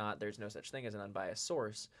source or not. There's no such thing as an unbiased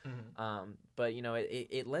source. But, you know,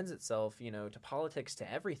 it lends itself, you know, to politics,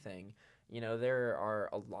 to everything. You know, there are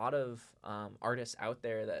a lot of artists out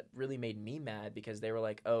there that really made me mad because they were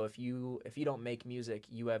like, oh, if you don't make music,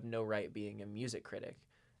 you have no right being a music critic.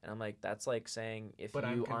 And I'm like, that's like saying if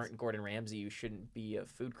you aren't Gordon Ramsay, you shouldn't be a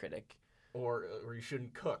food critic. Or you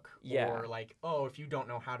shouldn't cook. Yeah. Or, like, oh, if you don't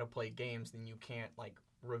know how to play games, then you can't, like,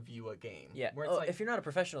 review a game. Yeah. Where it's like, if you're not a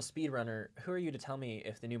professional speedrunner, who are you to tell me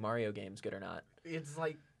if the new Mario game's good or not? It's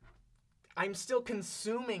like, I'm still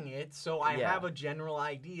consuming it, so I have a general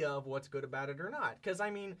idea of what's good about it or not. Because, I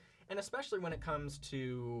mean, and especially when it comes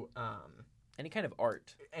to any kind of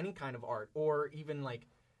art, or even like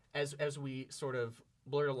as we sort of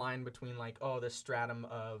blur the line between like, oh, the stratum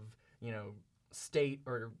of, you know, state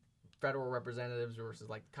or federal representatives versus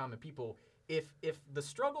like common people. If the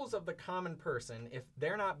struggles of the common person, if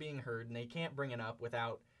they're not being heard and they can't bring it up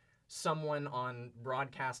without someone on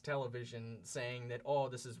broadcast television saying that, oh,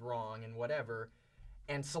 this is wrong and whatever,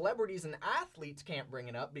 and celebrities and athletes can't bring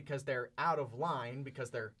it up because they're out of line, because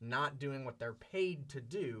they're not doing what they're paid to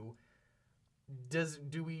do,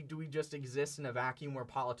 do we just exist in a vacuum where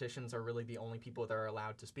politicians are really the only people that are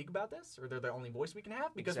allowed to speak about this, or they're the only voice we can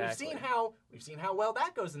have? Because we've seen how well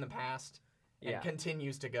that goes in the past and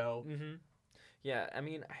continues to go. Mm-hmm. Yeah, I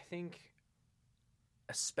mean, I think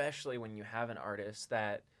especially when you have an artist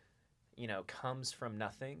that, you know, comes from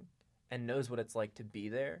nothing and knows what it's like to be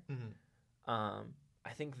there. Mm-hmm.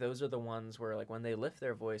 I think those are the ones where, like, when they lift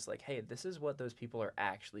their voice, like, hey, this is what those people are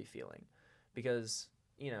actually feeling. Because,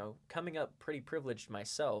 you know, coming up pretty privileged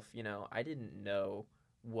myself, you know, I didn't know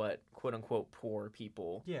what quote-unquote poor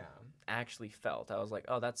people actually felt. I was like,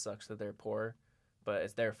 oh, that sucks that they're poor, but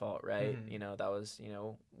it's their fault, right? Mm-hmm. You know, that was, you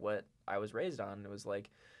know, what I was raised on. It was like,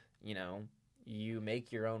 you know, you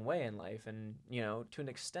make your own way in life, and, you know, to an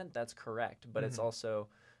extent that's correct, but it's also,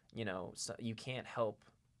 you know, so you can't help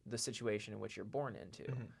the situation in which you're born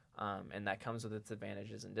into. And that comes with its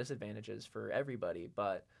advantages and disadvantages for everybody,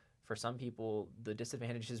 but for some people the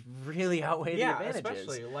disadvantages really outweigh the advantages.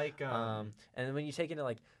 Especially like and then when you take into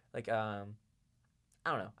like I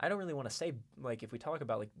don't know, I don't really want to say, like, if we talk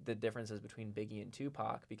about like the differences between Biggie and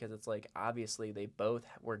Tupac, because it's like obviously they both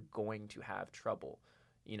were going to have trouble,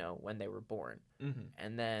 you know, when they were born.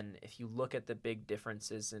 And then if you look at the big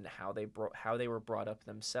differences in how they were brought up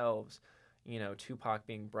themselves, you know, Tupac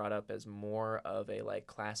being brought up as more of a like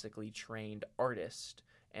classically trained artist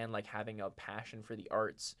and like having a passion for the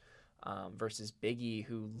arts, versus Biggie,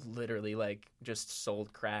 who literally like just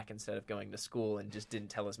sold crack instead of going to school and just didn't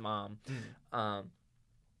tell his mom.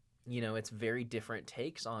 You know, it's very different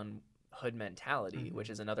takes on Hood Mentality,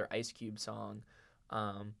 which is another Ice Cube song,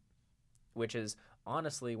 which is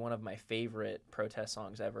honestly one of my favorite protest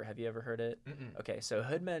songs ever. Have you ever heard it? Okay, so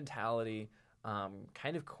Hood Mentality,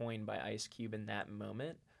 kind of coined by Ice Cube in that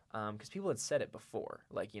moment, because people had said it before.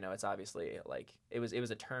 Like, you know, it's obviously like it was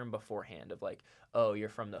a term beforehand of like, oh, you're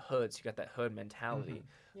from the hood, so you got that hood mentality.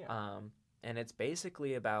 And it's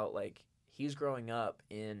basically about like he's growing up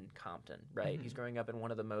in Compton, right? He's growing up in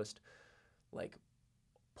one of the most like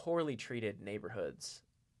poorly treated neighborhoods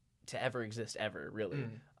to ever exist ever, really.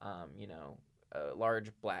 You know, a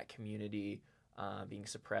large black community being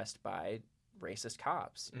suppressed by racist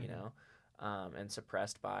cops, you know, and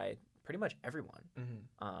suppressed by pretty much everyone,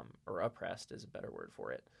 or oppressed is a better word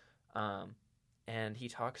for it. And he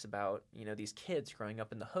talks about, you know, these kids growing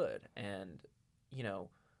up in the hood and, you know,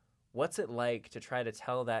 what's it like to try to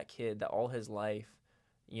tell that kid that all his life,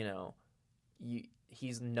 you know,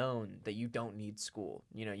 he's known that you don't need school.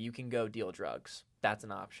 You know, you can go deal drugs. That's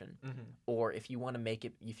an option. Or if you want to make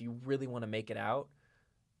it, if you really want to make it out,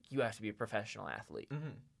 you have to be a professional athlete.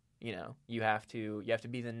 You know, you have to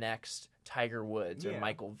be the next Tiger Woods or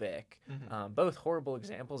Michael Vick. Both horrible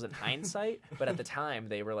examples in hindsight, but at the time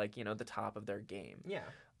they were like, you know, the top of their game.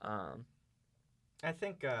 I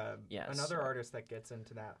think another artist that gets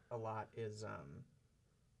into that a lot is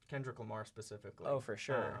Kendrick Lamar specifically. Oh, for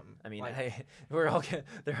sure. I mean, like, they're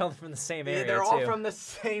all from the same area. They're all from the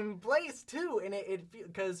same place too, and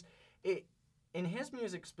because in his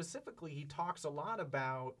music specifically, he talks a lot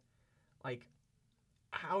about like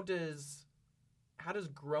how does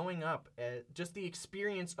growing up, just the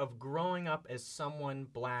experience of growing up as someone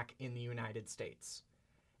black in the United States,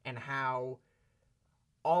 and how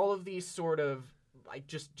all of these sort of like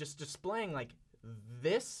just displaying like,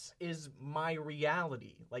 this is my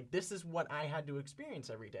reality. Like, this is what I had to experience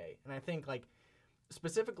every day. And I think, like,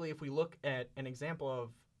 specifically if we look at an example of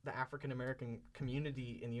the African American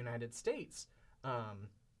community in the United States,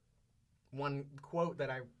 one quote that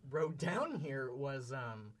I wrote down here was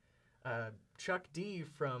Chuck D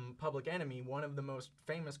from Public Enemy. One of the most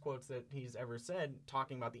famous quotes that he's ever said,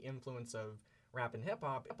 talking about the influence of rap and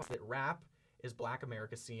hip-hop, is that rap is Black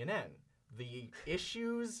America CNN. The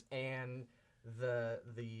issues and the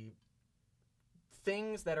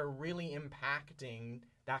things that are really impacting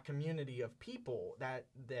that community of people that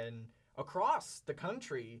then across the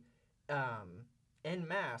country en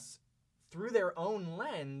masse through their own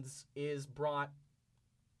lens is brought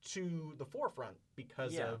to the forefront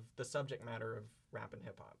because of the subject matter of rap and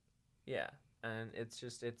hip hop. Yeah. And it's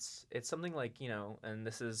just it's something like, you know, and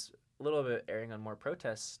this is a little bit erring on more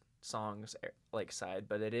protest songs like side,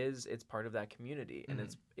 but it's part of that community, and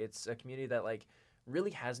it's a community that like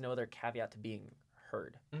really has no other caveat to being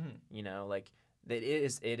heard. You know, like it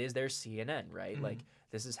is their CNN, right? Like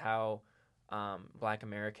this is how Black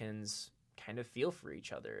Americans kind of feel for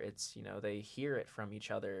each other. It's, you know, they hear it from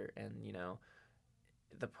each other, and you know,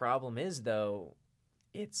 the problem is though,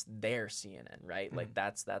 it's their CNN, right? Like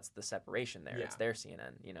that's the separation there. It's their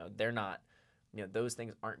CNN. You know, they're not. You know, those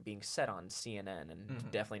things aren't being said on CNN and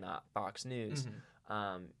definitely not Fox News.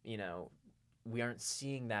 You know, we aren't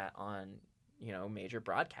seeing that on, you know, major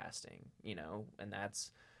broadcasting, you know, and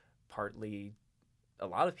that's partly a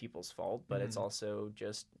lot of people's fault, but it's also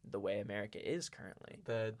just the way America is currently.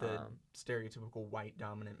 The stereotypical white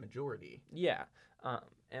dominant majority. Yeah.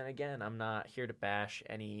 And again, I'm not here to bash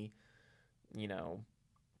any, you know,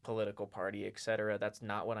 political party, etc. That's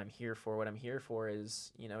not what I'm here for. What I'm here for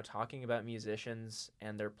is, you know, talking about musicians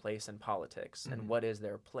and their place in politics and what is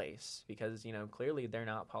their place, because, you know, clearly they're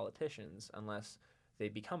not politicians unless they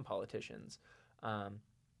become politicians,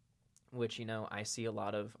 which, you know, I see a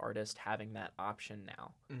lot of artists having that option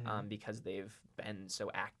now because they've been so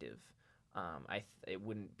active. It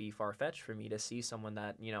wouldn't be far-fetched for me to see someone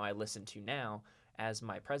that, you know, I listen to now as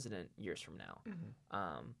my president years from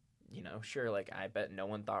now. You know, sure, like, I bet no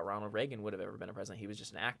one thought Ronald Reagan would have ever been a president. He was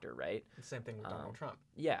just an actor, right? Same thing with Donald Trump.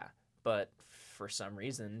 Yeah, but for some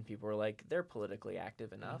reason, people were like, they're politically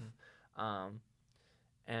active enough.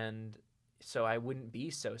 And so I wouldn't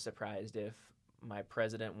be so surprised if my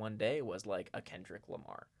president one day was like a Kendrick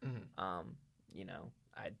Lamar. You know,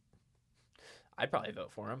 I'd probably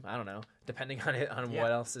vote for him. I don't know, depending on what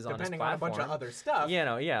else is on his platform. Depending on a bunch of other stuff. You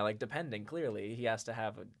know, like depending. Clearly, he has to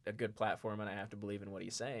have a good platform, and I have to believe in what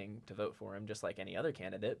he's saying to vote for him, just like any other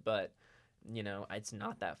candidate. But you know, it's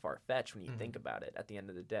not that far fetched when you think about it. At the end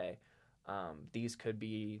of the day, these could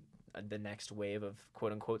be the next wave of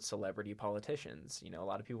quote unquote celebrity politicians. You know, a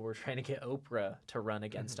lot of people were trying to get Oprah to run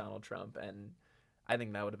against Donald Trump, and I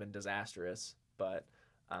think that would have been disastrous. But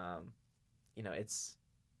you know, it's.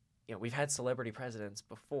 You know, we've had celebrity presidents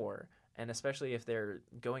before, and especially if they're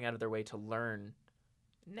going out of their way to learn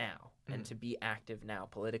now and to be active now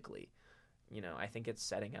politically, you know, I think it's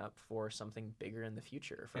setting up for something bigger in the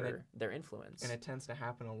future for their influence. And it tends to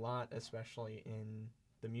happen a lot, especially in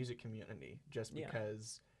the music community, just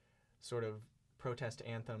because sort of protest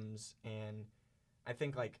anthems. And I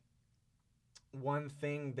think, like, one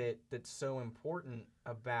thing that's so important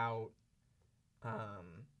about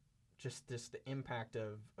just the impact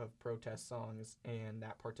of protest songs and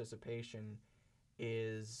that participation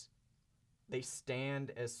is they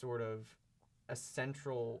stand as sort of a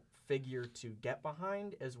central figure to get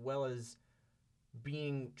behind, as well as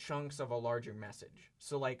being chunks of a larger message.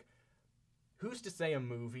 So, like, who's to say a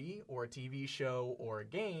movie or a TV show or a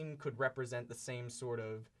game could represent the same sort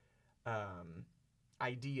of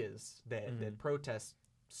ideas that protest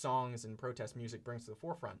songs and protest music brings to the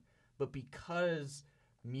forefront? But because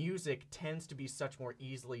music tends to be such more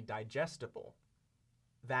easily digestible,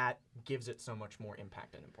 that gives it so much more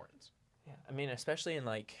impact and importance. Yeah, I mean, especially in,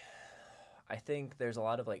 like, I think there's a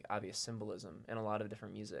lot of, like, obvious symbolism in a lot of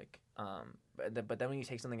different music. But then when you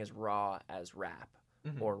take something as raw as rap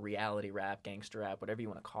or reality rap, gangster rap, whatever you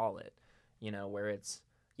want to call it, you know, where it's,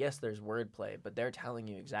 yes, there's wordplay, but they're telling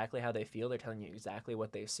you exactly how they feel. They're telling you exactly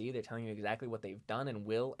what they see. They're telling you exactly what they've done and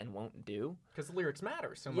will and won't do. Because the lyrics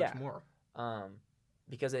matter so much more.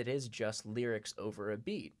 Because it is just lyrics over a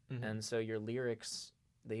beat. And so your lyrics,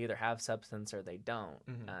 they either have substance or they don't.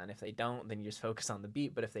 And if they don't, then you just focus on the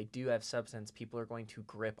beat. But if they do have substance, people are going to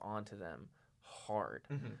grip onto them hard.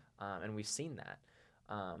 And we've seen that.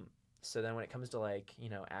 So then when it comes to, like, you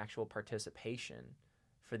know, actual participation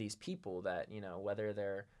for these people that, you know, whether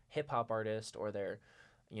they're hip-hop artists or they're,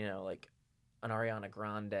 you know, like an Ariana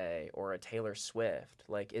Grande or a Taylor Swift,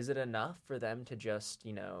 like, is it enough for them to just,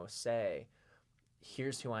 you know, say,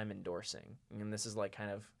 here's who I'm endorsing? And this is, like,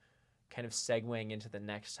 kind of segueing into the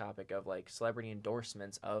next topic of, like, celebrity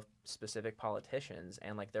endorsements of specific politicians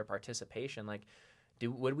and, like, their participation. Like,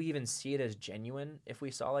 would we even see it as genuine if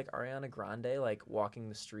we saw, like, Ariana Grande, like, walking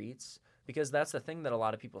the streets? Because that's the thing that a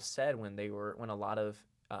lot of people said when a lot of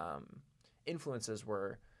influencers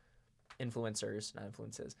were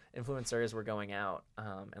going out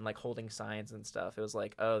and, like, holding signs and stuff. It was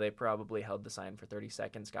like, oh, they probably held the sign for 30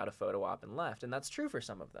 seconds, got a photo op, and left. And that's true for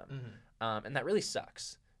some of them. And that really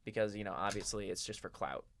sucks because, you know, obviously it's just for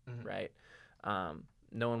clout, right?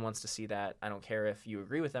 No one wants to see that. I don't care if you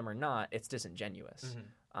agree with them or not. It's disingenuous.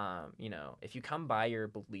 You know, if you come by your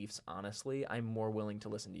beliefs honestly, I'm more willing to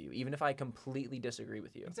listen to you, even if I completely disagree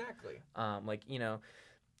with you. Exactly. Like, you know,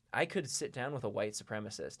 I could sit down with a white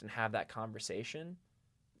supremacist and have that conversation.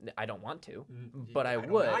 I don't want to, but I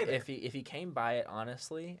would. If he came by it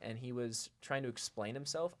honestly and he was trying to explain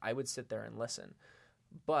himself, I would sit there and listen.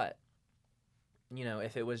 But,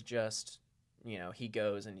 if it was just, he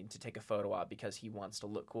goes and to take a photo op because he wants to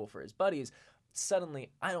look cool for his buddies, suddenly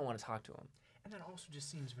I don't want to talk to him. And that also just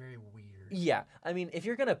seems very weird. Yeah. I mean, if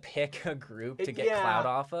you're going to pick a group to get clout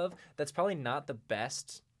off of, that's probably not the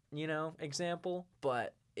best, example,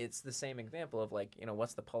 but it's the same example of like,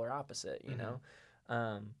 what's the polar opposite, you know?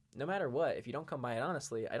 No matter what, if you don't come by it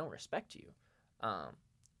honestly, I don't respect you.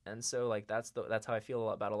 And so like that's how I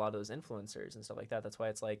feel about a lot of those influencers and stuff like that. That's why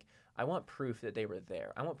it's like I want proof that they were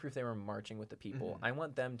there. I want proof they were marching with the people. I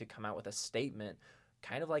want them to come out with a statement,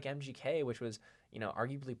 kind of like MGK, which was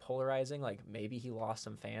arguably polarizing. Like maybe he lost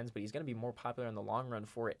some fans, but he's going to be more popular in the long run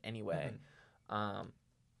for it anyway.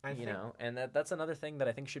 And that's another thing that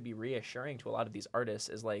I think should be reassuring to a lot of these artists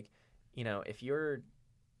is like, if you're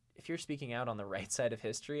speaking out on the right side of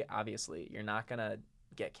history, obviously you're not going to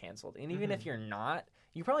get canceled. And even if you're not,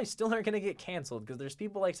 you probably still aren't going to get canceled because there's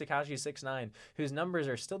people like Tekashi 6ix9ine whose numbers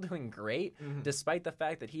are still doing great despite the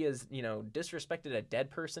fact that he has, disrespected a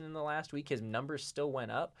dead person in the last week. His numbers still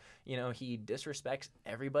went up. He disrespects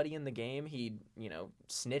everybody in the game. He,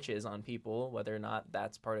 snitches on people, whether or not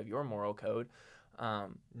that's part of your moral code.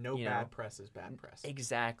 Bad press is bad press.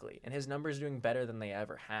 Exactly. And his numbers are doing better than they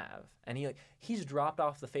ever have. And he's dropped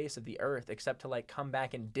off the face of the earth except to come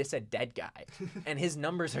back and diss a dead guy. And his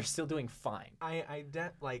numbers are still doing fine. I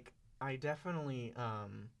definitely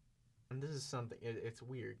and this is something it's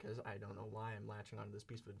weird because I don't know why I'm latching onto this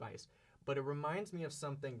piece of advice, but it reminds me of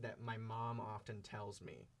something that my mom often tells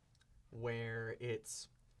me where it's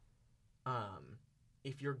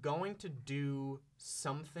if you're going to do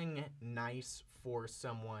something nice for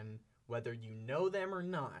someone, whether you know them or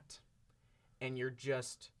not, and you're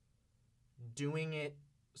just doing it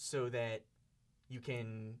so that you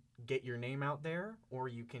can get your name out there or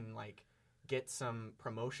you can get some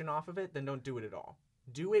promotion off of it, then don't do it at all.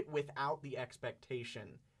 Do it without the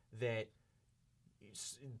expectation that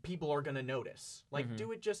people are going to notice.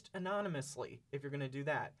 Do it just anonymously if you're going to do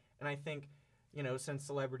that. And I think since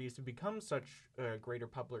celebrities have become such greater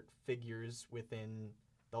public figures within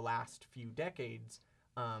the last few decades,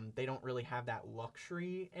 they don't really have that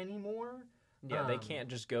luxury anymore. Yeah, they can't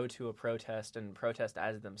just go to a protest and protest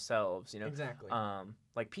as themselves, Exactly.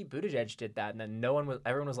 Like Pete Buttigieg did that, and then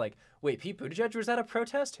everyone was like, "Wait, Pete Buttigieg was at a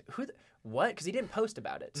protest? What?" Because he didn't post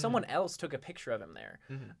about it. Someone else took a picture of him there,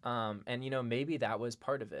 and maybe that was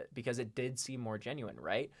part of it because it did seem more genuine,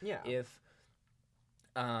 right? Yeah. If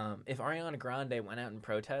Ariana Grande went out and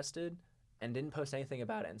protested and didn't post anything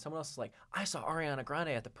about it, and someone else is like, I saw Ariana Grande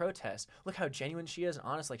at the protest, look how genuine she is and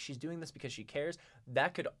honest, she's doing this because she cares,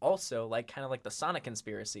 that could also, kind of like the Sonic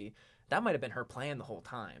conspiracy, that might have been her plan the whole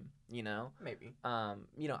time, Maybe.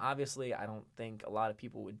 Obviously, I don't think a lot of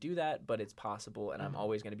people would do that, but it's possible, and I'm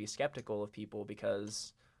always going to be skeptical of people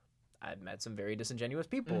because I've met some very disingenuous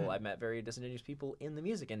people. I've met very disingenuous people in the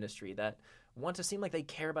music industry that want to seem like they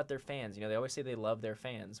care about their fans. They always say they love their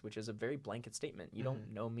fans, which is a very blanket statement. You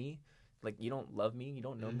don't know me. You don't love me. You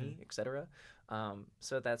don't know me, etc.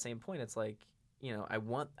 So at that same point, it's I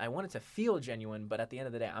want it to feel genuine, but at the end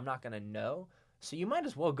of the day, I'm not going to know. So you might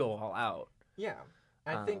as well go all out. Yeah.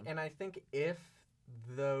 I think if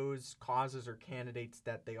those causes or candidates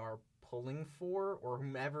that they are pulling for or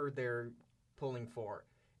whomever they're pulling for,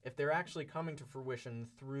 if they're actually coming to fruition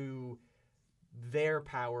through their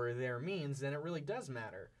power, their means, then it really does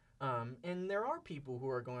matter. And there are people who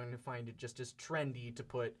are going to find it just as trendy to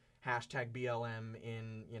put #BLM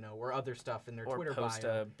in, or other stuff in their Twitter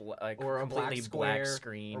bio. Or a completely black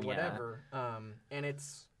screen. Or whatever. And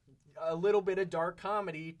it's a little bit of dark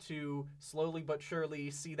comedy to slowly but surely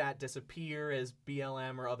see that disappear as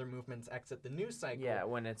BLM or other movements exit the news cycle. Yeah,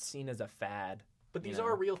 when it's seen as a fad. But these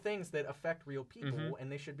are real things that affect real people,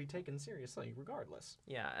 and they should be taken seriously regardless.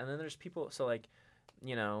 Yeah, and then there's people, so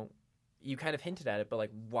you kind of hinted at it,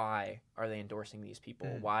 but why are they endorsing these people?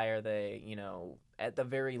 Why are they, at the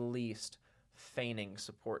very least, feigning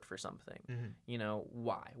support for something?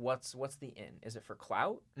 Why? What's the in? Is it for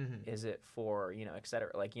clout? Is it for, et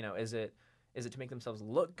cetera? Is it to make themselves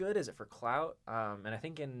look good? Is it for clout? And I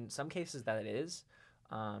think in some cases that it is.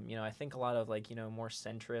 I think a lot of more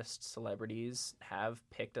centrist celebrities have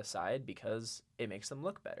picked a side because it makes them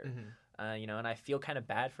look better. And I feel kind of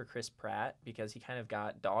bad for Chris Pratt because he kind of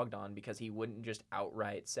got dogged on because he wouldn't just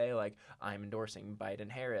outright say I'm endorsing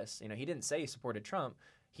Biden-Harris. He didn't say he supported Trump.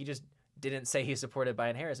 He just didn't say he supported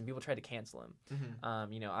Biden-Harris, and people tried to cancel him.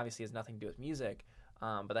 Obviously it has nothing to do with music,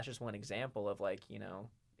 but that's just one example of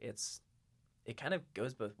it's it kind of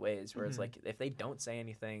goes both ways, where it's Mhm. like if they don't say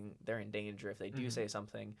anything, they're in danger. If they do Mhm. say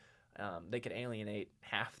something, they could alienate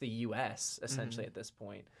half the U.S. essentially Mhm. at this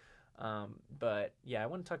point. But yeah, I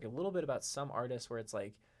want to talk a little bit about some artists where it's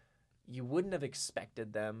like you wouldn't have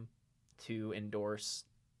expected them to endorse,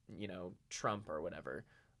 Trump or whatever.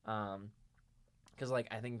 Because like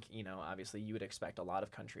I think obviously you would expect a lot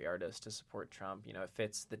of country artists to support Trump. It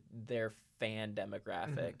fits their fan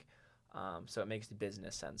demographic, so it makes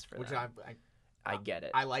business sense for Which them. I get it.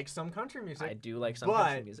 I like some country music. I do like some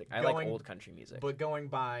country music. I like old country music. But going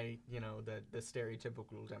by the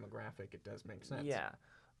stereotypical demographic, it does make sense. Yeah.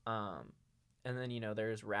 And then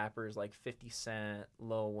there's rappers like 50 Cent,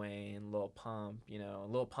 Lil Wayne, Lil Pump.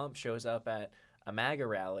 Lil Pump shows up at a MAGA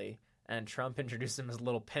rally, and Trump introduced him as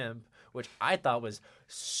Little Pimp, which I thought was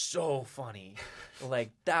so funny.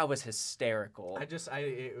 Like that was hysterical.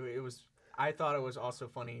 I thought it was also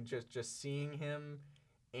funny just seeing him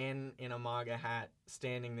in a MAGA hat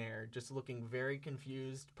standing there, just looking very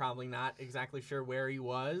confused, probably not exactly sure where he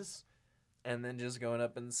was. And then just going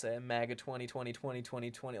up and saying MAGA 2020, 2020,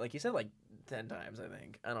 20. Like he said like 10 times, I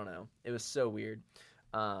think. I don't know. It was so weird.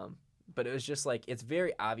 But it was just like, it's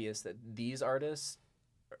very obvious that these artists,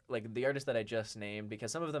 like the artists that I just named,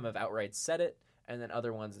 because some of them have outright said it, and then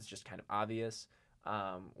other ones it's just kind of obvious,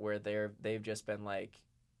 where they've just been like,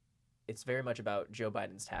 it's very much about Joe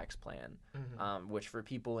Biden's tax plan, which for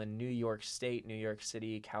people in New York State, New York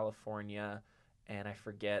City, California, and I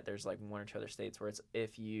forget, there's like one or two other states where it's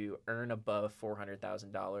if you earn above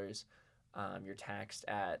 $400,000, you're taxed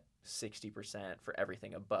at 60% for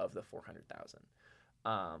everything above the 400,000.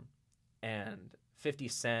 And 50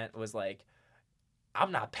 Cent was like,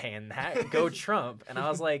 I'm not paying that. Go Trump. And I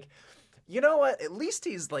was like, you know what? At least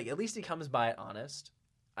he comes by it honest.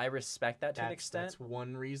 I respect that to an extent. That's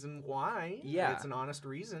one reason why. Yeah. It's an honest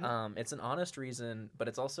reason. It's an honest reason, but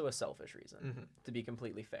it's also a selfish reason, to be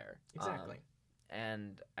completely fair. Exactly.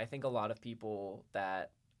 And I think a lot of people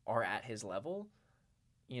that are at his level,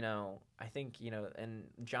 I think, and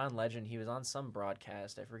John Legend, he was on some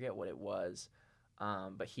broadcast, I forget what it was,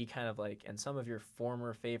 but he kind of like, and some of your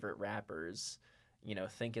former favorite rappers,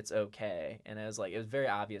 think it's okay. And it was a very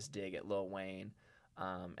obvious dig at Lil Wayne,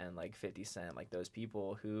 and like 50 Cent, like those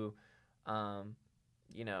people who, are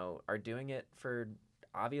doing it for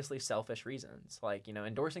obviously selfish reasons. Like,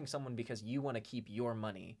 endorsing someone because you want to keep your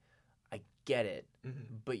money, I get it,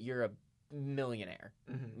 but you're a millionaire,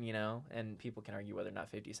 and people can argue whether or not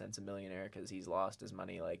 50 Cent's a millionaire because he's lost his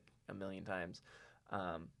money like a million times.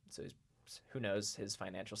 So who knows his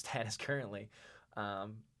financial status currently.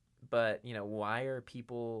 But why are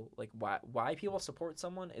people like why people support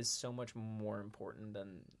someone is so much more important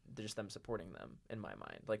than just them supporting them in my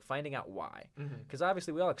mind. Like finding out why, because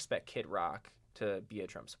obviously we all expect Kid Rock to be a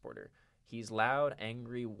Trump supporter. He's loud,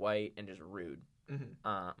 angry, white, and just rude.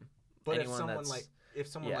 But if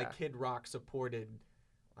someone like Kid Rock supported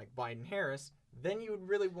like Biden Harris, then you would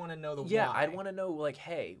really want to know the why. Yeah, I'd want to know like,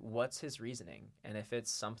 hey, what's his reasoning? And if it's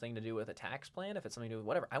something to do with a tax plan, if it's something to do with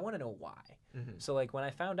whatever, I want to know why. So like when I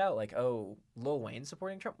found out like, oh, Lil Wayne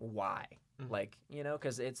supporting Trump, why? Like,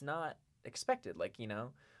 because it's not expected, like,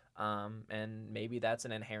 and maybe that's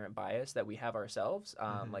an inherent bias that we have ourselves.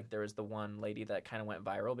 Like there was the one lady that kind of went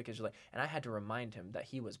viral because you're like, and I had to remind him that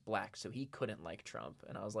he was black, so he couldn't like Trump.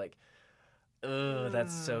 And I was like, ugh,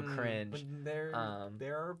 that's so cringe. But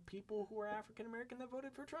there are people who are African American that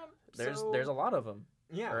voted for Trump. There's a lot of them.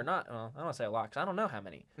 Yeah. Or not. Well, I don't want to say a lot because I don't know how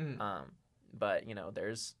many. But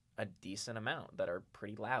there's a decent amount that are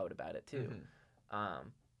pretty loud about it too.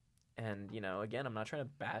 And again, I'm not trying to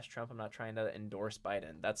bash Trump. I'm not trying to endorse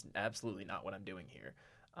Biden. That's absolutely not what I'm doing here.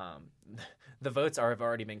 The votes have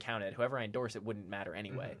already been counted. Whoever I endorse, it wouldn't matter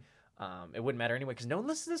anyway. It wouldn't matter anyway because no one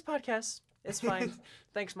listens to this podcast. It's fine.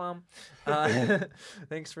 Thanks, Mom.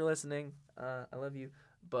 Thanks for listening. I love you.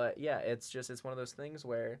 But yeah, it's one of those things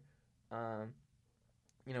where, why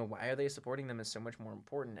are they supporting them is so much more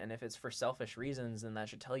important. And if it's for selfish reasons, then that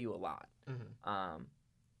should tell you a lot.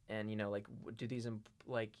 And like, do these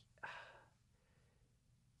like,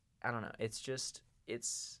 I don't know.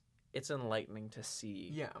 It's enlightening to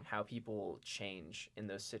see how people change in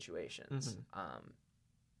those situations.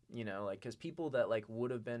 Like, because people that like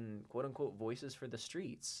would have been quote unquote voices for the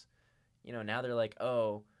streets, now they're like,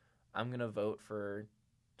 oh, I'm going to vote for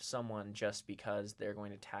someone just because they're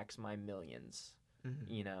going to tax my millions,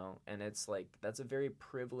 and it's like, that's a very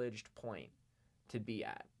privileged point to be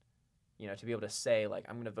at, to be able to say like,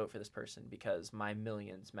 I'm going to vote for this person because my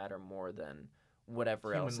millions matter more than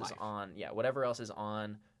whatever else is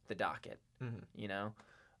on the docket,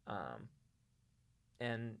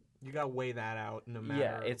 And you gotta weigh that out no matter.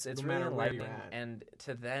 Yeah, it's no really matter where you're enlightening, at. and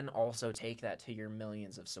to then also take that to your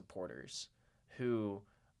millions of supporters who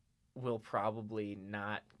will probably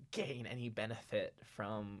not gain any benefit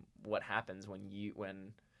from what happens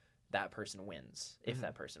when that person wins, if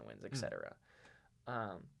that person wins, etc.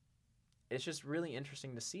 It's just really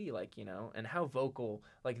interesting to see, like, you know, and how vocal,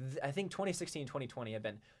 like, I think 2016 2020 have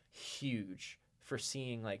been huge for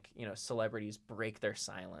seeing, like, you know, celebrities break their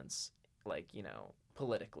silence, like, you know,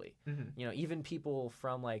 politically. You know, even people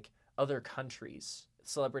from, like, other countries,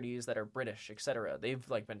 celebrities that are British, etc., they've,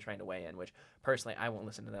 like, been trying to weigh in, which personally I won't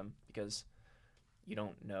listen to them because you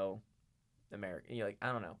don't know America. Like,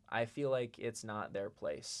 I don't know. I feel like it's not their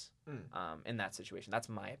place in that situation. That's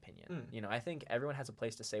my opinion. You know, I think everyone has a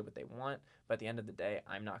place to say what they want, but at the end of the day,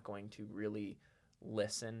 I'm not going to really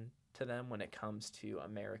listen to them when it comes to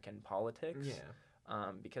American politics.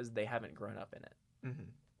 Because they haven't grown up in it.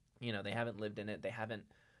 You know, they haven't lived in it. They haven't,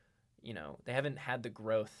 you know, they haven't had the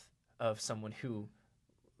growth of someone who,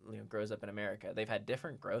 you know, grows up in America. They've had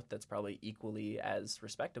different growth that's probably equally as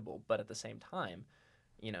respectable, but at the same time,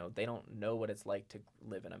 you know, they don't know what it's like to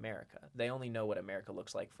live in America. They only know what America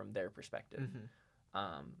looks like from their perspective.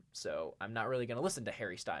 So I'm not really going to listen to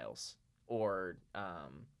Harry Styles or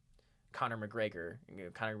Conor McGregor. You know,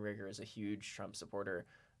 Conor McGregor is a huge Trump supporter.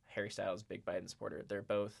 Harry Styles, big Biden supporter. They're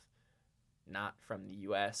both not from the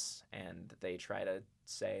U.S., and they try to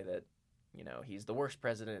say that, you know, he's the worst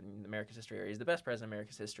president in America's history, or he's the best president in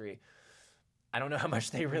America's history. I don't know how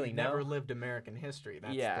much they really know. Never lived American history.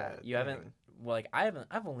 That's yeah, the you thing. haven't. Well, like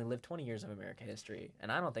I've only lived 20 years of American history,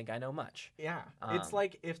 and I don't think I know much. Yeah, it's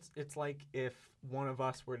like if one of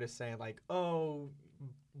us were to say, like, oh,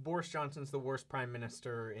 Boris Johnson's the worst prime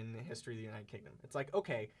minister in the history of the United Kingdom. It's like,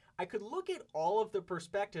 okay, I could look at all of the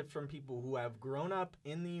perspectives from people who have grown up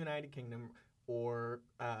in the United Kingdom, or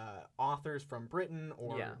authors from Britain,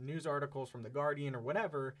 or news articles from The Guardian, or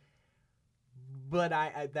whatever. But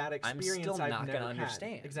that experience I'm still not going to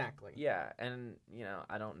understand. Exactly. Yeah, and, you know,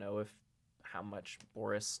 I don't know how much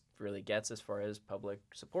Boris really gets as far as public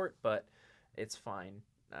support, but it's fine.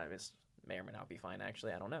 It may or may not be fine,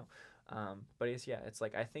 actually. I don't know. But it's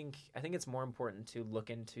like I think it's more important to look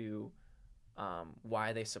into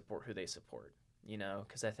why they support who they support, you know,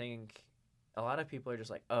 because I think a lot of people are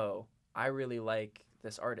just like, oh, I really like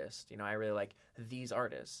this artist, you know, I really like these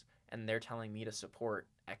artists, and they're telling me to support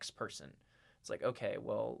X person. It's like, okay,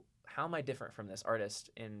 well, how am I different from this artist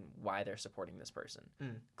in why they're supporting this person?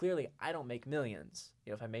 Clearly, I don't make millions.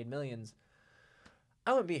 You know, if I made millions,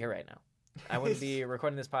 I wouldn't be here right now. I wouldn't be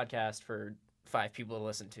recording this podcast for 5 people to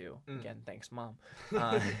listen to. Again, thanks, Mom.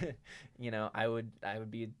 You know, I would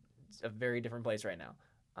be a very different place right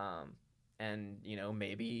now. And, you know,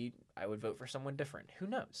 maybe I would vote for someone different. Who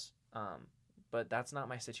knows? But that's not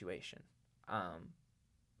my situation.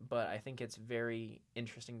 But I think it's very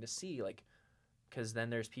interesting to see, like, because then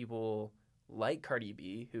there's people like Cardi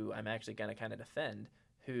B, who I'm actually going to kind of defend,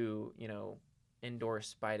 who, you know,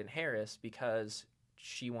 endorsed Biden-Harris because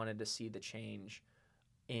she wanted to see the change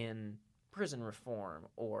in prison reform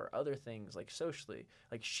or other things, like socially.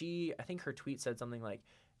 Like, I think her tweet said something like,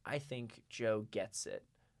 I think Joe gets it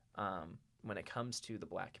when it comes to the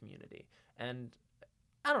black community. And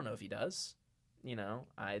I don't know if he does. You know,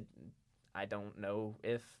 I don't know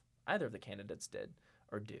if either of the candidates did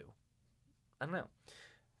or do. I don't know.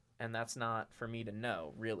 And that's not for me to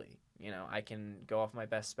know, really. You know, I can go off my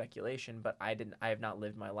best speculation, but I have not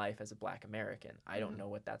lived my life as a black American. I don't know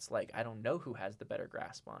what that's like. I don't know who has the better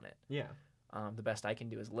grasp on it. Yeah. The best I can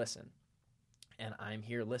do is listen. And I'm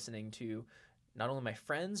here listening to not only my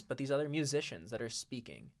friends, but these other musicians that are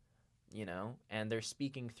speaking, you know, and they're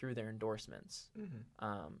speaking through their endorsements.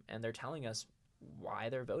 And they're telling us why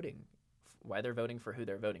they're voting for who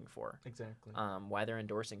they're voting for. Exactly. Why they're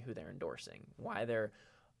endorsing who they're endorsing. Why they're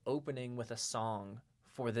opening with a song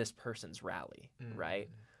for this person's rally, right?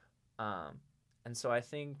 And so I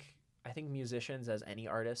think musicians, as any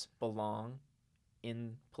artist, belong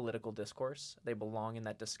in political discourse. They belong in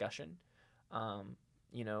that discussion.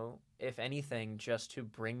 You know, if anything, just to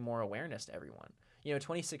bring more awareness to everyone. You know,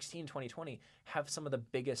 2016, 2020 have some of the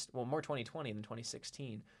biggest, well, more 2020 than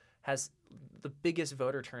 2016, has the biggest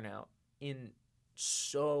voter turnout in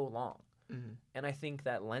so long. And I think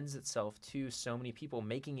that lends itself to so many people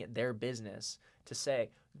making it their business to say,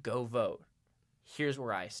 go vote. Here's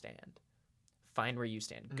where I stand. Find where you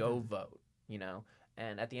stand. Go vote, you know?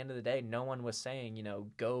 And at the end of the day, no one was saying, you know,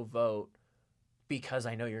 go vote because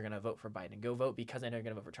I know you're going to vote for Biden. Go vote because I know you're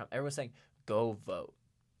going to vote for Trump. Everyone's saying, go vote.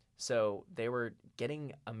 So they were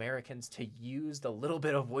getting Americans to use the little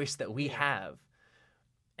bit of voice that we have.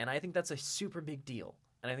 And I think that's a super big deal.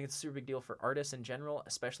 And I think it's a super big deal for artists in general,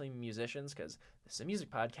 especially musicians, because this is a music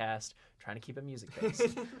podcast, trying to keep it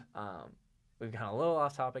music-based. We've gone a little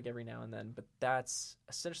off topic every now and then, but that's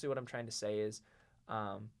essentially what I'm trying to say is,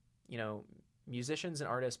 musicians and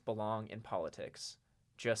artists belong in politics,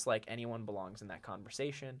 just like anyone belongs in that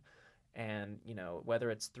conversation. And,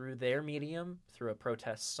 whether it's through their medium, through a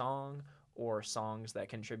protest song, or songs that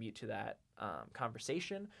contribute to that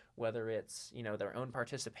conversation, whether it's, their own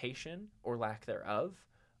participation or lack thereof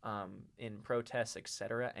in protests,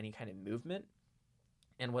 etc., any kind of movement,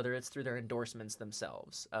 and whether it's through their endorsements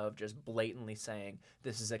themselves of just blatantly saying,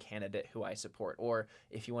 this is a candidate who I support, or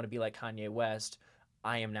if you want to be like Kanye West,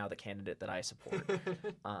 I am now the candidate that I support.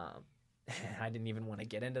 I didn't even want to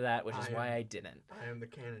get into that, which is why I didn't. I am the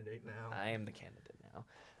candidate now. I am the candidate now.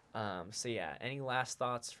 So yeah, any last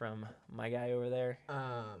thoughts from my guy over there?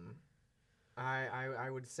 I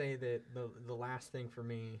would say that the last thing for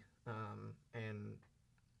me, and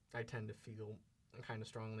I tend to feel kind of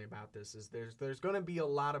strongly about this, is there's going to be a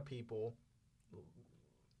lot of people,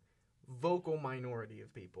 vocal minority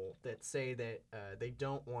of people, that say that they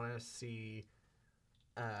don't want to see.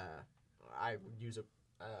 I would use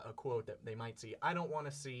a quote that they might see. I don't want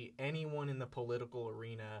to see anyone in the political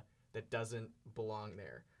arena that doesn't belong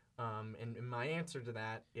there. And my answer to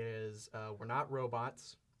that is we're not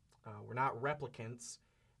robots, we're not replicants,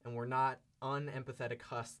 and we're not unempathetic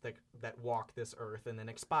husks that walk this earth and then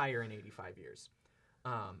expire in 85 years.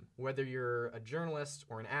 Whether you're a journalist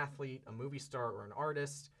or an athlete, a movie star or an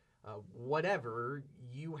artist, whatever,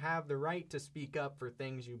 you have the right to speak up for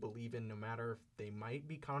things you believe in, no matter if they might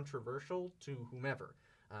be controversial to whomever.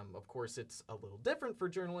 Of course, it's a little different for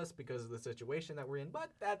journalists because of the situation that we're in,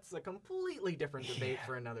 but that's a completely different debate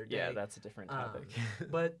for another day. Yeah, that's a different topic.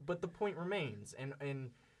 but the point remains,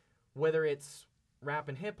 and whether it's rap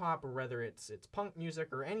and hip hop, or whether it's punk music,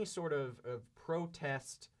 or any sort of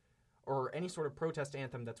protest, or any sort of protest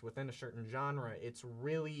anthem that's within a certain genre, it's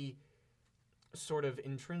really sort of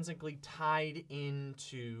intrinsically tied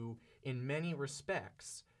into, in many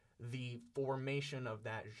respects, the formation of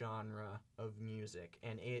that genre of music,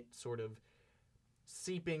 and it sort of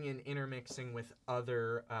seeping and intermixing with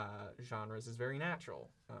other genres is very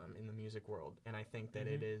natural in the music world, and I think that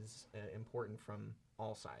it is important from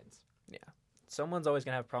all sides. Yeah. Someone's always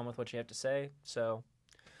going to have a problem with what you have to say, so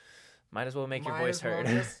might as well make your voice heard.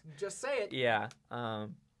 Just say it. Yeah.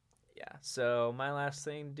 So my last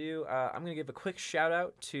thing to do, I'm going to give a quick shout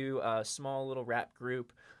out to a small little rap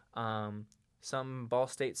group. Some Ball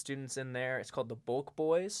State students in there. It's called the Bulk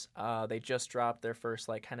Boys. They just dropped their first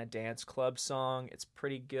kind of dance club song. It's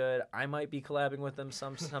pretty good. I might be collabing with them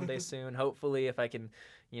someday soon. Hopefully, if I can,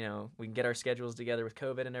 we can get our schedules together with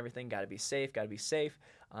COVID and everything. Got to be safe.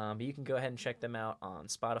 But you can go ahead and check them out on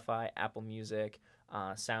Spotify, Apple Music,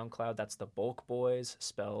 SoundCloud. That's the Bulk Boys,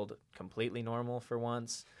 spelled completely normal for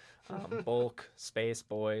once. Bulk space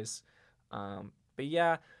boys. But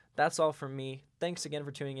yeah. That's all from me. Thanks again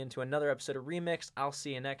for tuning in to another episode of Remix. I'll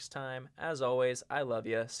see you next time. As always, I love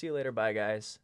you. See you later. Bye, guys.